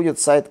даже будет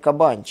сайт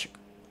Кабанчик.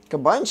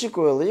 Кабанчик,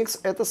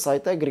 OLX – это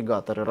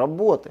сайты-агрегаторы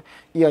работы.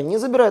 И они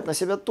забирают на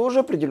себя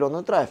тоже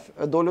определенную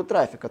долю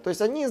трафика. То есть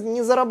они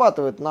не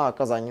зарабатывают на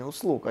оказании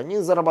услуг, они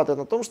зарабатывают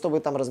на том, что вы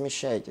там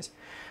размещаетесь.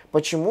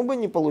 Почему бы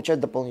не получать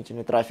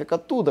дополнительный трафик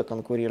оттуда,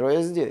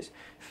 конкурируя здесь?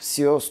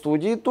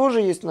 SEO-студии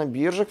тоже есть на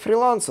биржах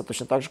фриланса,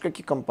 точно так же, как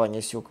и компания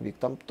SEO Quick.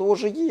 Там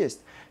тоже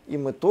есть. И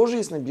мы тоже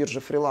есть на бирже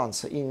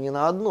фриланса, и не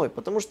на одной.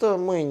 Потому что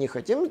мы не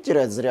хотим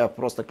терять зря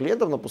просто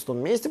клиентов на пустом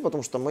месте,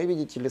 потому что мы,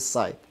 видите ли,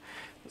 сайт.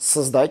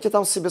 Создайте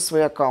там себе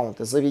свои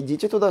аккаунты,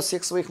 заведите туда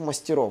всех своих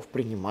мастеров,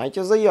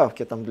 принимайте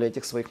заявки там для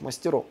этих своих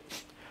мастеров.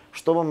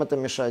 Что вам это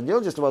мешает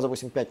делать, если у вас,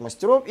 допустим, 5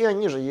 мастеров, и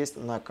они же есть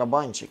на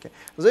Кабанчике,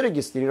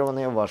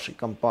 зарегистрированные в вашей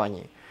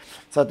компании.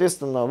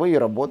 Соответственно, вы и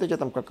работаете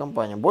там как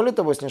компания. Более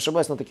того, если не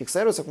ошибаюсь, на таких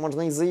сервисах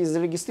можно и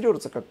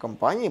зарегистрироваться как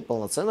компания и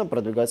полноценно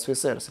продвигать свои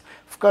сервисы.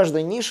 В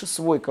каждой нише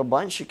свой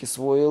Кабанчик и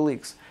свой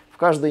LX. В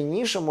каждой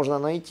нише можно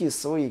найти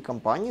свои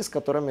компании, с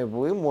которыми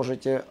вы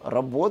можете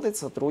работать,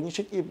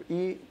 сотрудничать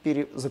и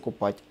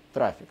перезакупать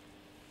трафик.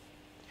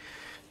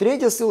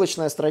 Третья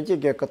ссылочная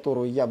стратегия,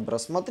 которую я бы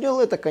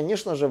рассмотрел, это,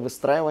 конечно же,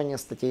 выстраивание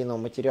статейного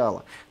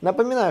материала.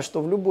 Напоминаю,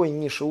 что в любой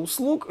нише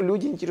услуг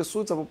люди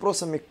интересуются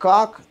вопросами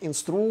как,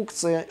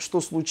 инструкция,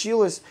 что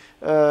случилось,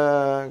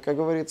 как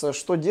говорится,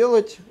 что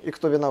делать и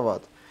кто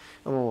виноват.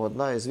 Вот,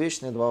 да,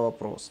 извечные два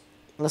вопроса.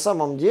 На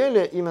самом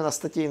деле, именно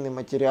статейный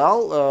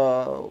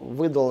материал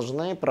вы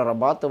должны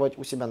прорабатывать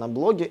у себя на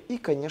блоге и,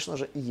 конечно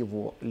же,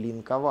 его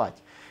линковать.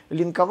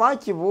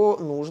 Линковать его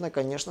нужно,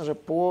 конечно же,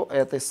 по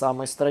этой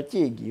самой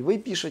стратегии. Вы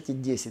пишете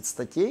 10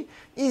 статей,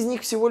 из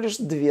них всего лишь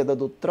 2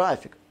 дадут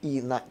трафик.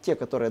 И на те,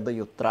 которые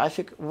дают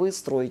трафик, вы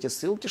строите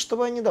ссылки,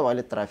 чтобы они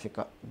давали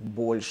трафика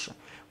больше.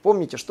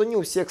 Помните, что не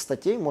у всех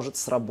статей может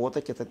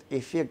сработать этот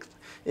эффект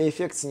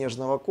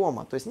снежного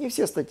кома. То есть не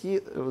все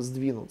статьи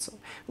сдвинутся.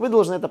 Вы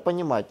должны это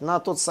понимать. На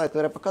тот сайт,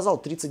 который я показал,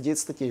 39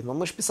 статей. Но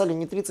мы же писали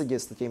не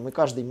 39 статей, мы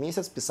каждый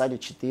месяц писали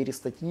 4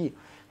 статьи.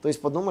 То есть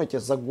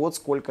подумайте за год,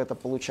 сколько это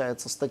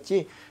получается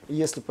статей.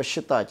 Если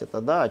посчитать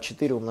это, да,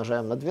 4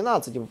 умножаем на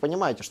 12, и вы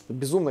понимаете, что это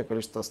безумное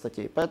количество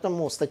статей.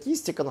 Поэтому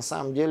статистика на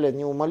самом деле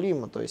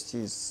неумолима. То есть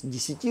из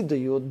 10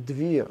 дает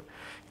 2.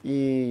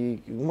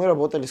 И мы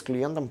работали с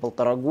клиентом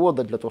 1,5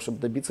 года для того, чтобы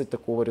добиться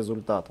такого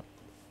результата.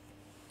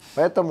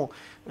 Поэтому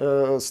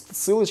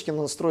ссылочки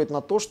надо строить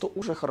на то, что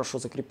уже хорошо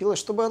закрепилось,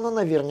 чтобы оно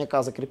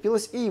наверняка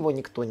закрепилось и его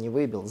никто не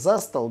выбил.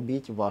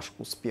 Застолбить ваш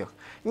успех.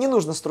 Не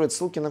нужно строить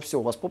ссылки на все,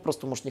 у вас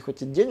попросту может не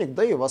хватить денег,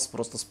 да и вас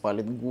просто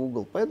спалит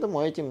Google.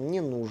 Поэтому этим не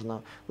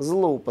нужно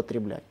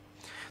злоупотреблять.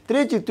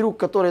 Третий трюк,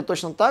 который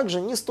точно так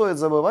же, не стоит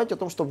забывать о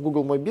том, что в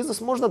Google Мой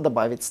Бизнес можно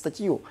добавить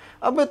статью.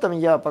 Об этом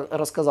я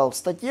рассказал в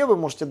статье. Вы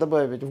можете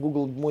добавить в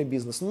Google Мой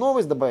Бизнес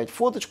новость, добавить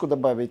фоточку,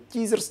 добавить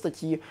тизер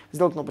статьи,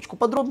 сделать кнопочку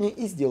подробнее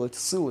и сделать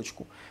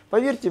ссылочку.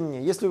 Поверьте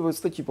мне, если вы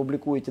статьи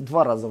публикуете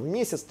 2 раза в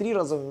месяц, 3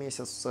 раза в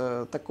месяц,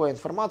 такая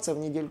информация в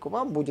недельку,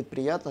 вам будет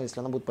приятно,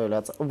 если она будет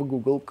появляться в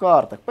Google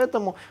картах.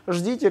 Поэтому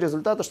ждите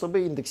результата,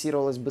 чтобы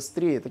индексировалось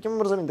быстрее. Таким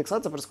образом,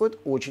 индексация происходит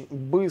очень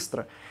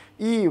быстро.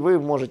 И вы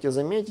можете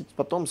заметить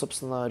потом,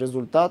 собственно,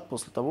 результат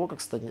после того,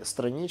 как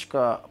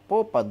страничка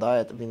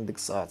попадает в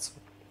индексацию.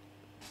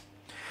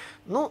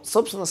 Ну,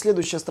 собственно,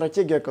 следующая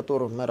стратегия,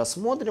 которую мы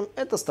рассмотрим,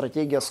 это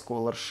стратегия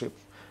Scholarship.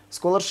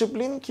 Scholarship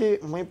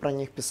линки, мы про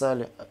них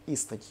писали и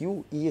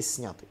статью, и есть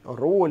снятый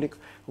ролик.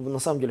 На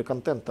самом деле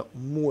контента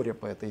море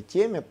по этой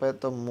теме,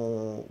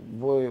 поэтому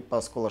вы по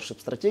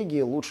Scholarship стратегии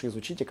лучше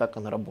изучите, как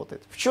она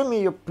работает. В чем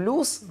ее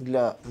плюс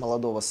для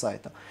молодого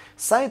сайта?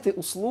 Сайты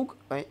услуг,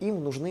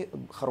 им нужны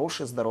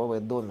хорошие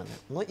здоровые домены,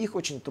 но их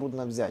очень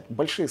трудно взять.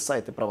 Большие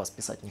сайты про вас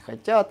писать не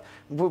хотят,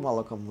 вы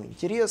мало кому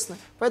интересны,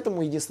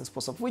 поэтому единственный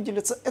способ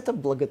выделиться – это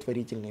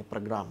благотворительные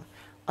программы.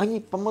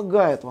 Они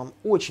помогают вам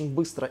очень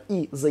быстро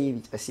и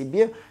заявить о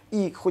себе,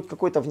 и хоть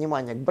какое-то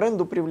внимание к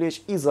бренду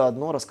привлечь, и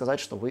заодно рассказать,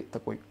 что вы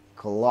такой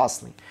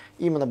классный.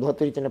 Именно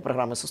благотворительные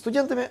программы со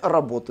студентами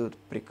работают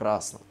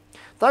прекрасно.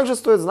 Также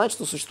стоит знать,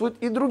 что существуют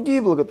и другие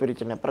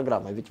благотворительные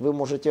программы, ведь вы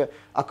можете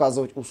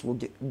оказывать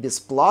услуги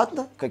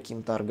бесплатно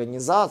каким-то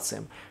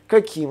организациям,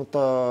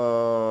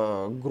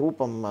 каким-то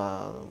группам,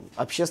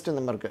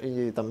 общественным,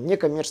 там,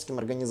 некоммерческим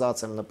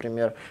организациям,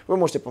 например. Вы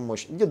можете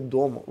помочь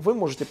детдому, вы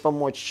можете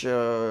помочь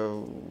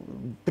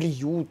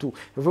приюту,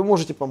 вы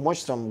можете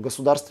помочь там,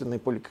 государственной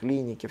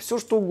поликлинике. Все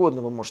что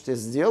угодно вы можете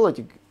сделать,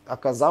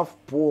 оказав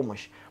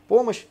помощь.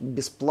 Помощь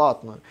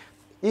бесплатную.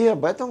 И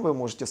об этом вы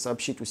можете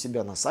сообщить у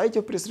себя на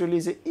сайте в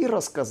пресс-релизе и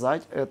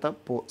рассказать это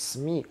по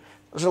СМИ.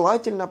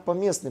 Желательно по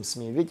местным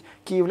СМИ, ведь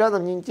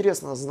киевлянам не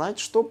интересно знать,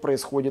 что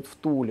происходит в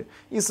Туле.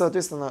 И,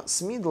 соответственно,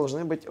 СМИ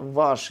должны быть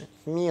ваши,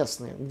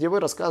 местные, где вы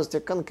рассказываете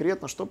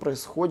конкретно, что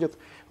происходит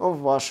в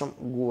вашем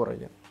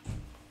городе.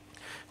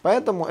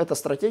 Поэтому эта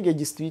стратегия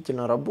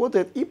действительно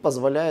работает и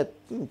позволяет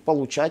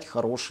получать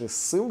хорошие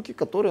ссылки,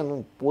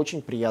 которые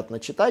очень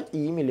приятно читать,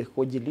 и ими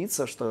легко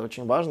делиться, что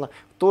очень важно,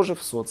 тоже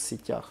в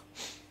соцсетях.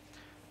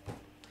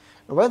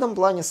 В этом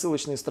плане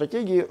ссылочные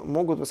стратегии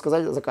могут, вы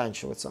сказать,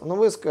 заканчиваться. Но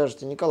вы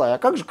скажете: Николай, а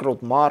как же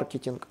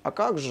крауд-маркетинг, а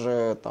как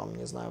же, там,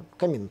 не знаю,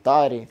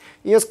 комментарии?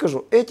 И я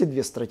скажу, эти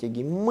две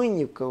стратегии мы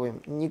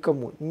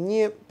никому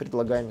не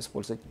предлагаем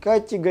использовать.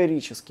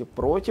 Категорически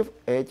против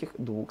этих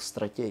двух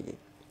стратегий.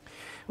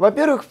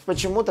 Во-первых,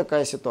 почему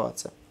такая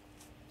ситуация?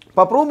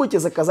 Попробуйте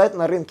заказать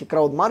на рынке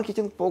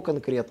крауд-маркетинг по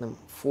конкретным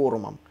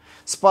форумам.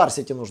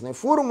 Спарсите нужные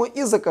форумы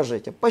и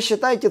закажите.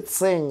 Посчитайте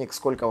ценник,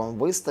 сколько вам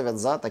выставят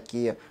за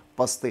такие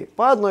посты.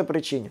 По одной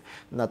причине.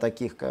 На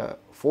таких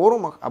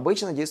форумах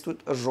обычно действует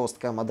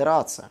жесткая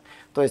модерация.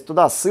 То есть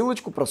туда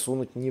ссылочку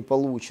просунуть не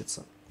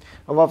получится.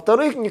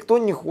 Во-вторых, никто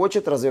не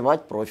хочет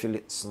развивать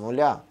профили с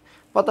нуля.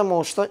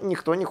 Потому что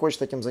никто не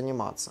хочет этим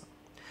заниматься.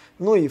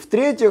 Ну и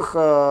в-третьих,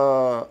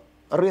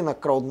 рынок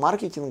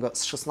крауд-маркетинга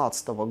с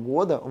 2016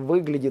 года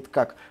выглядит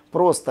как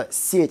просто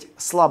сеть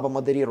слабо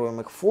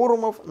модерируемых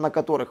форумов, на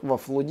которых во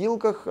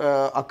флудилках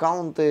мертвые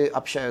аккаунты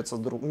общаются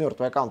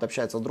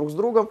друг с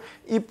другом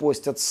и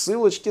постят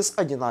ссылочки с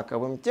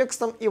одинаковым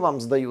текстом, и вам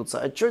сдаются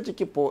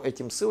отчетики по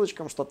этим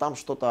ссылочкам, что там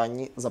что-то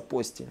они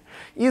запостили.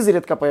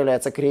 Изредка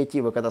появляются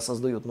креативы, когда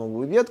создают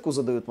новую ветку,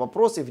 задают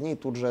вопрос и в ней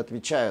тут же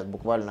отвечают,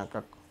 буквально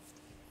как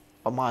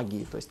по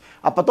магии. То есть,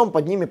 а потом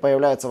под ними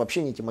появляются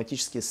вообще не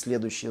тематические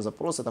следующие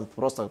запросы, там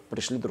просто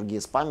пришли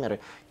другие спамеры,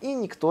 и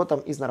никто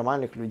там из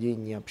нормальных людей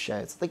не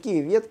общается.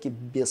 Такие ветки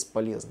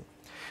бесполезны.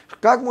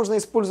 Как можно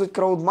использовать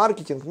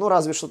крауд-маркетинг? Ну,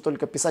 разве что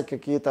только писать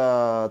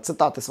какие-то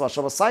цитаты с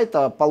вашего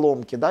сайта,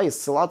 поломки, да, и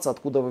ссылаться,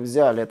 откуда вы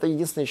взяли. Это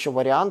единственный еще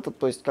вариант,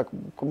 то есть как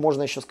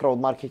можно еще с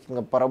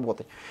крауд-маркетингом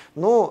поработать.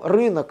 Но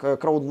рынок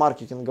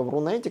крауд-маркетинга в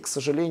Рунете, к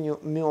сожалению,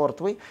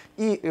 мертвый,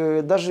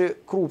 и даже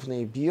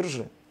крупные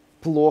биржи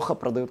плохо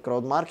продают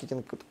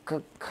крауд-маркетинг,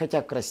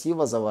 хотя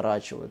красиво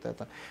заворачивают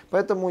это.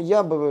 Поэтому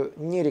я бы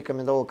не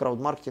рекомендовал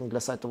крауд-маркетинг для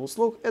сайтов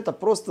услуг. Это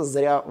просто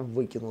зря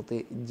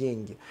выкинутые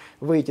деньги.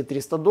 Вы эти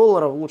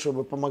 $300 лучше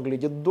бы помогли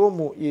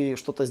детдому и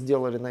что-то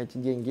сделали на эти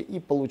деньги, и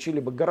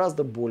получили бы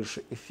гораздо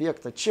больше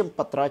эффекта, чем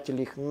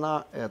потратили их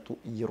на эту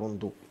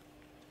ерунду.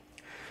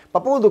 По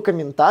поводу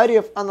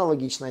комментариев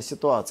аналогичная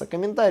ситуация.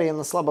 Комментарии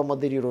на слабо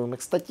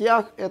модерируемых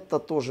статьях — это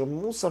тоже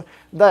мусор.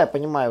 Да, я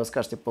понимаю, вы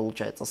скажете,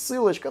 получается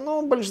ссылочка,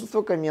 но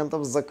большинство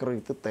комментов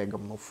закрыты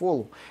тегом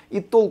nofollow.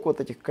 И толку от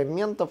этих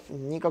комментов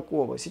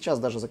никакого. Сейчас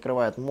даже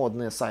закрывают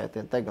модные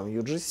сайты тегом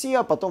UGC,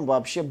 а потом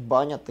вообще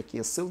банят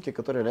такие ссылки,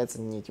 которые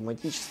являются не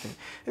тематическими.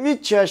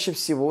 Ведь чаще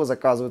всего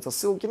заказываются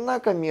ссылки на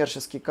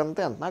коммерческий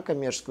контент, на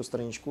коммерческую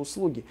страничку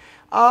услуги.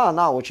 А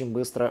она очень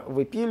быстро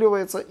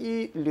выпиливается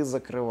или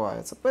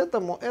закрывается.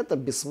 Поэтому это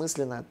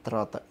бессмысленная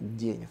трата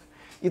денег.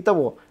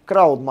 Итого,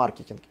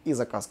 крауд-маркетинг и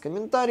заказ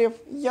комментариев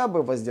я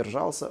бы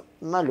воздержался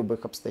на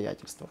любых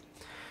обстоятельствах.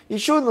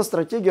 Еще одна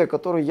стратегия,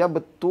 которую я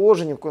бы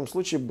тоже ни в коем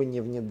случае бы не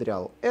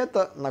внедрял,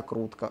 это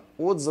накрутка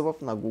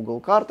отзывов на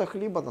Google картах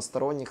либо на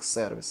сторонних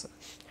сервисах.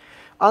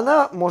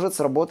 Она может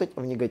сработать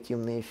в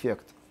негативный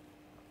эффект.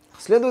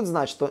 Следует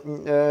знать, что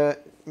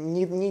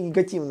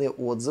негативные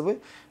отзывы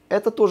 —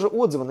 это тоже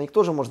отзывы, на них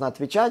тоже можно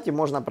отвечать, и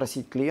можно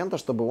просить клиента,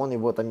 чтобы он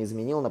его там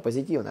изменил на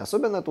позитивный.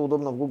 Особенно это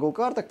удобно в Google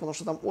картах, потому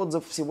что там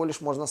отзыв всего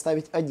лишь можно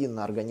ставить один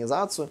на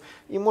организацию,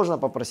 и можно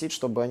попросить,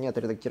 чтобы они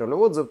отредактировали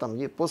отзыв там,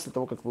 после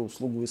того, как вы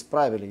услугу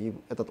исправили, и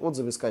этот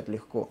отзыв искать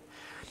легко.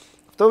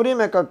 В то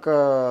время как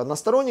на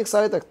сторонних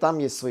сайтах там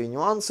есть свои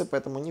нюансы,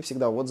 поэтому не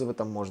всегда отзывы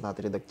там можно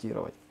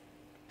отредактировать.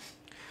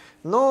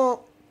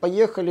 Но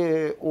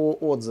поехали о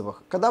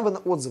отзывах. Когда вы на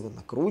отзывы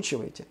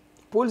накручиваете,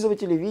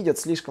 пользователи видят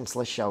слишком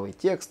слащавый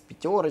текст,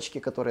 пятерочки,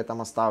 которые там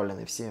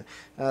оставлены, все,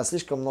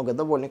 слишком много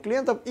довольных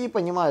клиентов, и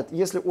понимают,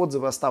 если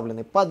отзывы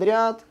оставлены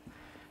подряд,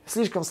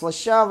 слишком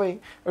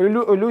слащавый,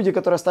 люди,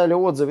 которые оставили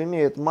отзывы,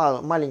 имеют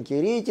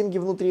маленькие рейтинги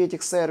внутри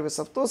этих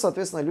сервисов, то,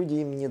 соответственно, люди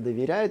им не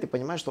доверяют и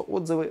понимают, что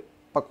отзывы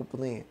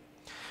покупные.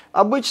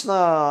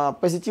 Обычно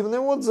позитивные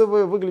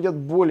отзывы выглядят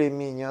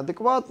более-менее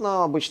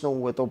адекватно. Обычно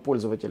у этого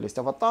пользователя есть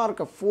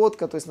аватарка,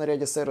 фотка, то есть на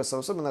ряде сервисов,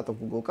 особенно это в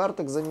Google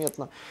картах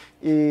заметно.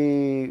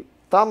 И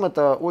там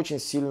это очень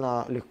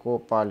сильно легко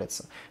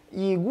палится.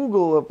 И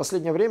Google в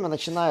последнее время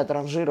начинает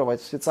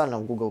ранжировать специально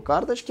в Google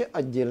карточке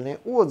отдельные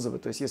отзывы.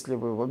 То есть если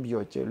вы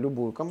вобьете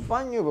любую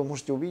компанию, вы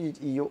можете увидеть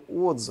ее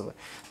отзывы.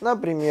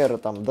 Например,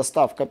 там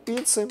доставка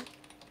пиццы.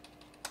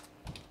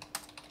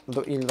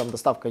 Или там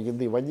доставка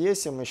еды в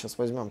Одессе, мы сейчас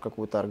возьмем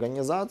какую-то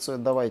организацию,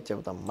 давайте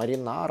там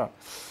Маринара,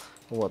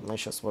 вот мы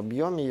сейчас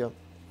вобьем ее,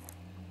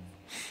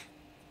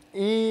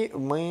 и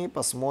мы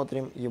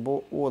посмотрим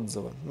его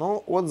отзывы.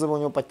 Но отзывы у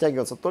него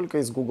подтягиваются только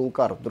из Google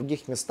карт, в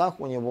других местах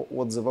у него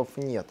отзывов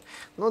нет.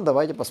 Ну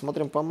давайте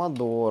посмотрим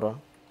Помодоро.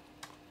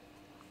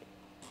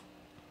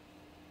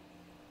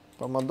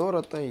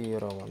 Помодоро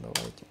Таирова.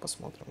 Давайте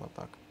посмотрим вот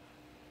так.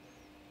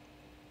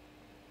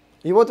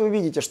 И вот вы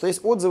видите, что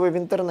есть отзывы в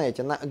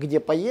интернете на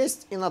где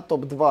поесть и на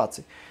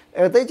топ-20.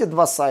 Вот эти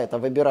два сайта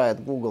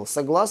выбирает Google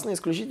согласно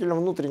исключительно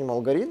внутреннему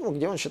алгоритму,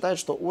 где он считает,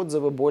 что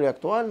отзывы более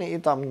актуальны и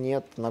там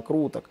нет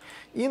накруток.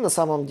 И на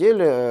самом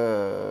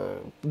деле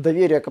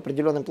доверие к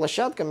определенным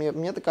площадкам,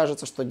 мне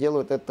кажется, что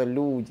делают это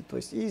люди. То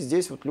есть и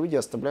здесь вот люди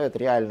оставляют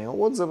реальные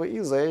отзывы,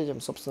 и за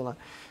этим, собственно,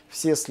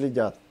 все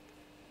следят.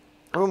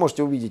 Вы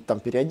можете увидеть там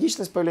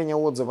периодичность появления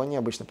отзывов, они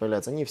обычно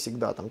появляются не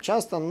всегда, там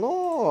часто,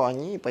 но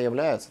они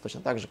появляются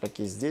точно так же, как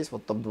и здесь.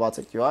 Вот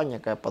топ-20 юаней,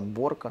 какая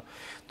подборка,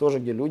 тоже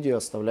где люди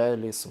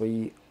оставляли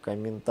свои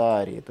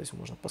комментарии, то есть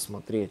можно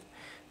посмотреть,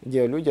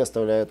 где люди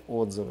оставляют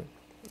отзывы.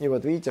 И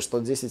вот видите,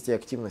 что здесь есть и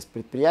активность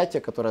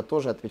предприятия, которое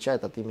тоже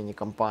отвечает от имени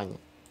компании.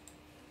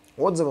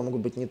 Отзывы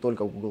могут быть не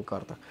только в Google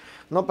картах.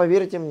 Но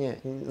поверьте мне,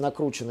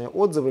 накрученные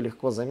отзывы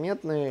легко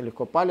заметны,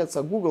 легко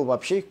палятся. Google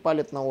вообще их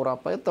палит на ура.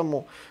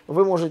 Поэтому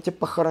вы можете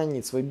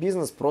похоронить свой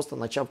бизнес, просто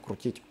начав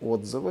крутить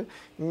отзывы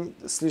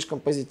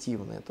слишком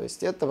позитивные. То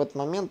есть это в этот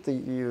момент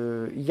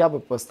я бы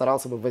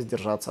постарался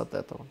воздержаться от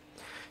этого.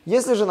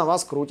 Если же на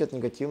вас крутят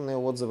негативные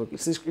отзывы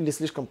или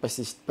слишком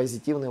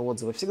позитивные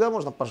отзывы, всегда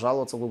можно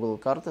пожаловаться в Google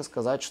карты,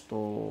 сказать,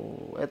 что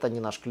это не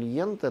наш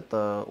клиент,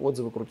 это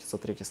отзывы крутятся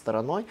третьей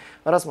стороной,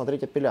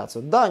 рассмотреть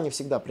апелляцию. Да, они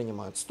всегда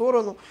принимают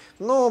сторону,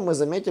 но мы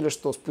заметили,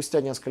 что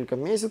спустя несколько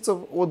месяцев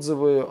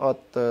отзывы,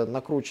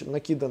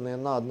 накиданные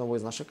на одного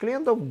из наших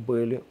клиентов,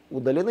 были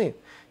удалены.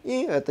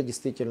 И это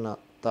действительно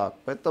так.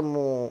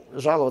 Поэтому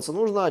жаловаться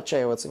нужно,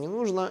 отчаиваться не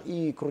нужно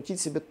и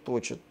крутить себе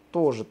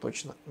тоже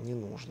точно не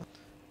нужно.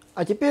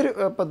 А теперь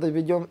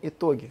подведем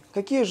итоги.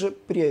 Какие же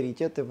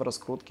приоритеты в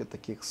раскрутке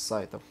таких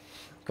сайтов?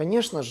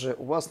 Конечно же,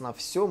 у вас на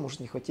все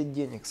может не хватить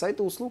денег.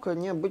 Сайты услуг,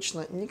 они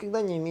обычно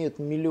никогда не имеют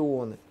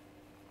миллионы.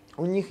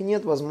 У них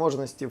нет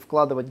возможности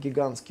вкладывать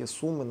гигантские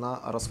суммы на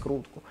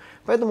раскрутку.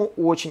 Поэтому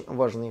очень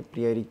важны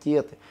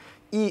приоритеты.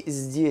 И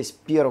здесь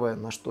первое,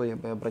 на что я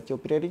бы обратил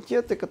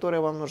приоритеты, которые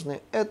вам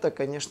нужны, это,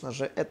 конечно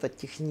же, это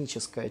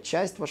техническая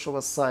часть вашего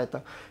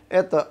сайта,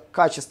 это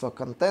качество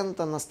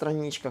контента на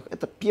страничках,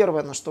 это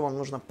первое, на что вам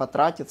нужно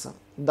потратиться.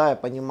 Да, я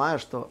понимаю,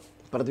 что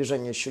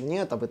продвижения еще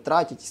нет, а вы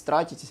тратитесь,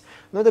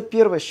 но это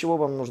первое, с чего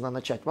вам нужно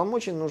начать. Вам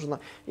очень нужно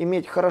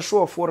иметь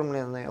хорошо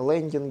оформленные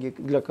лендинги,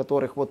 для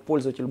которых вот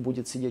пользователь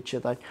будет сидеть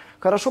читать,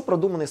 хорошо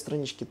продуманные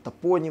странички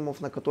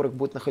топонимов, на которых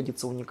будет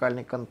находиться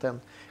уникальный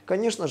контент,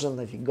 конечно же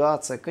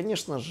навигация,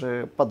 конечно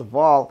же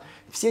подвал,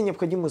 все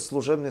необходимые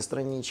служебные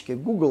странички,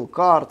 Google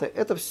карты,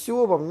 это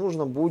все вам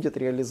нужно будет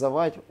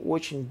реализовать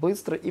очень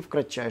быстро и в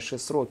кратчайшие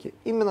сроки.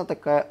 Именно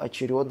такая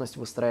очередность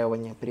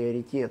выстраивания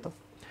приоритетов.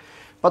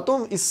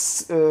 Потом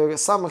из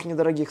самых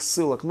недорогих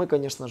ссылок мы,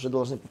 конечно же,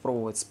 должны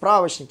попробовать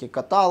справочники,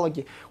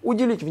 каталоги,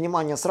 уделить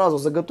внимание, сразу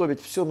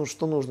заготовить все,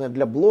 что нужно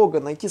для блога,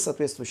 найти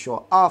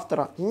соответствующего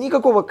автора,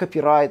 никакого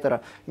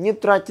копирайтера, не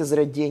тратьте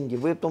зря деньги,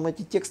 вы потом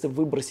эти тексты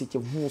выбросите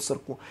в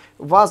мусорку.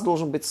 У вас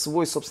должен быть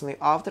свой собственный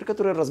автор,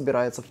 который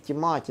разбирается в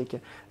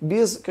тематике,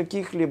 без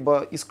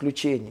каких-либо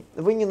исключений.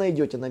 Вы не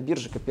найдете на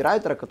бирже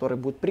копирайтера, который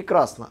будет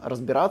прекрасно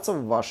разбираться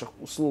в ваших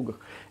услугах.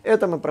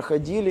 Это мы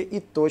проходили, и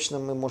точно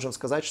мы можем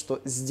сказать, что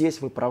здесь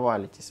вы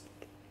провалитесь.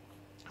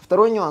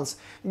 Второй нюанс.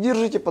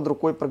 Держите под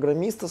рукой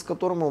программиста, с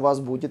которым у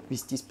вас будет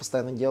вестись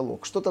постоянно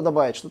диалог. Что-то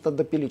добавить, что-то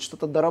допилить,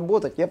 что-то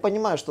доработать. Я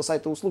понимаю, что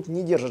сайты услуг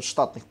не держат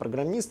штатных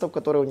программистов,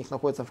 которые у них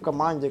находятся в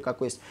команде,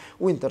 как есть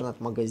у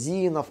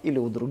интернет-магазинов или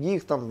у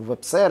других там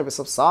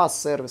веб-сервисов,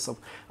 SaaS-сервисов.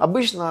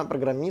 Обычно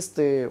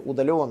программисты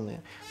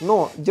удаленные.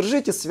 Но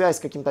держите связь с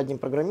каким-то одним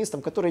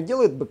программистом, который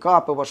делает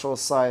бэкапы вашего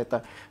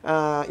сайта,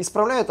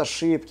 исправляет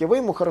ошибки, вы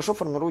ему хорошо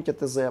формируете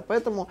ТЗ.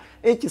 Поэтому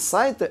эти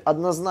сайты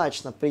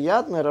однозначно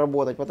приятно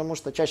работать, потому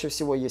что чаще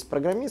всего есть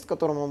программист,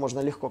 которому можно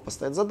легко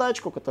поставить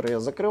задачку, который ее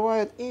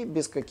закрывает и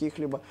без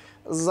каких-либо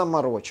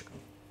заморочек.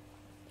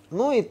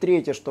 Ну и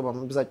третье, что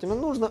вам обязательно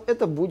нужно,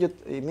 это будет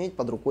иметь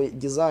под рукой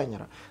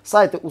дизайнера.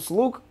 Сайты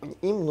услуг,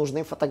 им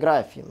нужны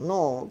фотографии,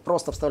 но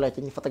просто вставлять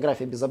одни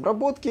фотографии без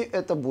обработки,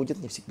 это будет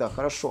не всегда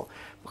хорошо.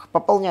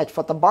 Пополнять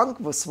фотобанк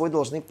вы свой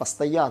должны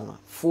постоянно,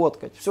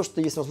 фоткать, все,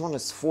 что есть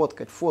возможность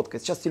сфоткать,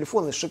 фоткать. Сейчас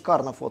телефоны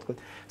шикарно фоткают.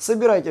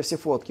 Собирайте все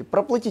фотки,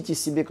 проплатите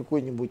себе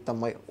какое-нибудь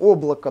там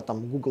облако,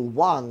 там Google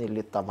One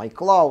или там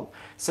iCloud,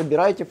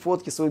 собирайте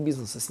фотки своего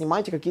бизнеса,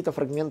 снимайте какие-то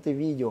фрагменты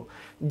видео,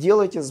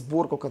 делайте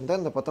сборку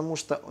контента, потому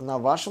что на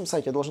вашем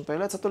сайте должен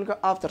появляться только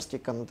авторский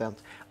контент,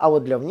 а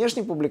вот для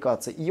внешней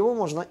публикации его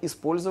можно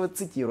использовать,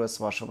 цитируя с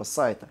вашего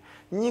сайта.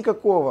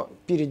 Никакого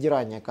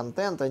передирания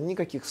контента,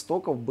 никаких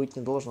стоков быть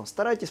не должно.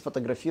 Старайтесь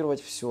фотографировать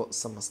все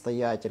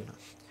самостоятельно.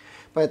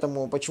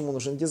 Поэтому почему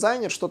нужен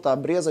дизайнер? Что-то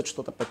обрезать,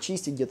 что-то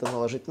почистить, где-то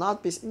наложить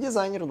надпись.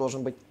 Дизайнер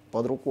должен быть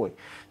под рукой.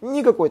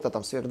 Не какой-то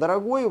там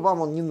сверхдорогой,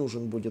 вам он не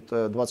нужен будет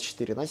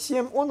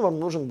 24/7, он вам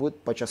нужен будет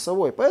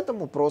почасовой.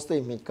 Поэтому просто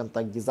иметь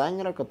контакт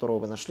дизайнера, которого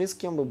вы нашли, с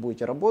кем вы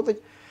будете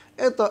работать,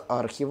 это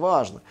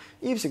архиважно.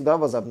 И всегда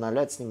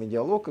возобновлять с ними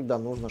диалог, когда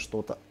нужно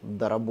что-то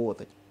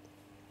доработать.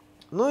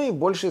 Ну и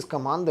больше из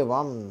команды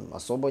вам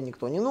особо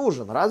никто не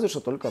нужен, разве что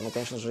только, ну,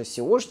 конечно же,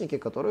 SEOшники,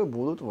 которые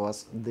будут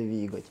вас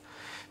двигать.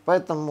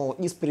 Поэтому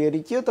из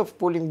приоритетов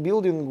по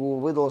линкбилдингу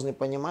вы должны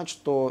понимать,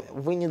 что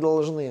вы не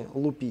должны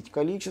лупить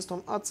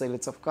количеством, а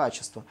целиться в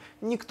качество.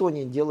 Никто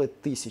не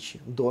делает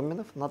тысячи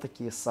доменов на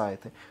такие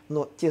сайты,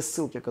 но те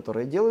ссылки,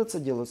 которые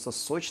делаются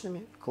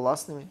сочными,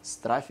 классными, с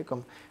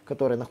трафиком,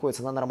 которые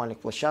находятся на нормальных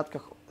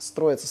площадках,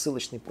 строится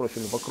ссылочный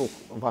профиль вокруг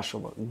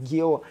вашего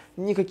гео,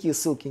 никакие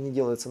ссылки не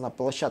делаются на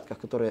площадках,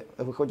 которые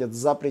выходят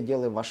за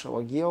пределы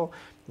вашего гео,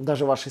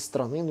 даже вашей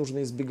страны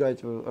нужно избегать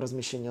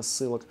размещения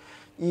ссылок.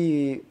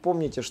 И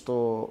помните,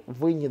 что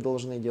вы не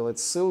должны делать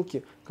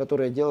ссылки,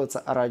 которые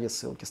делаются ради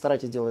ссылки.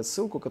 Старайтесь делать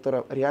ссылку,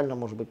 которая реально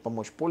может быть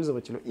помочь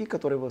пользователю и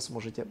которой вы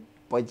сможете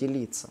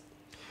поделиться.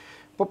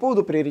 По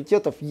поводу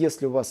приоритетов,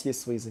 если у вас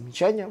есть свои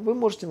замечания, вы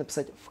можете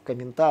написать в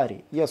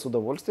комментарии, я с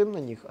удовольствием на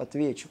них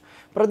отвечу.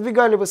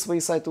 Продвигали вы свои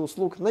сайты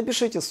услуг,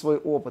 напишите свой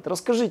опыт,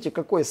 расскажите,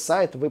 какой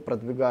сайт вы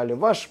продвигали,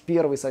 ваш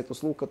первый сайт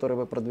услуг, который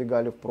вы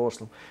продвигали в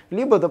прошлом.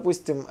 Либо,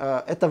 допустим,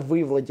 это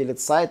вы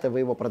владелец сайта, вы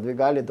его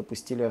продвигали,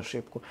 допустили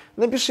ошибку.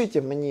 Напишите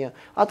мне,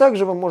 а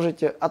также вы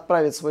можете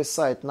отправить свой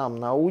сайт нам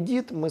на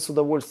аудит, мы с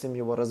удовольствием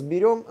его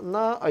разберем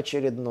на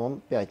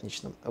очередном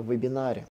пятничном вебинаре.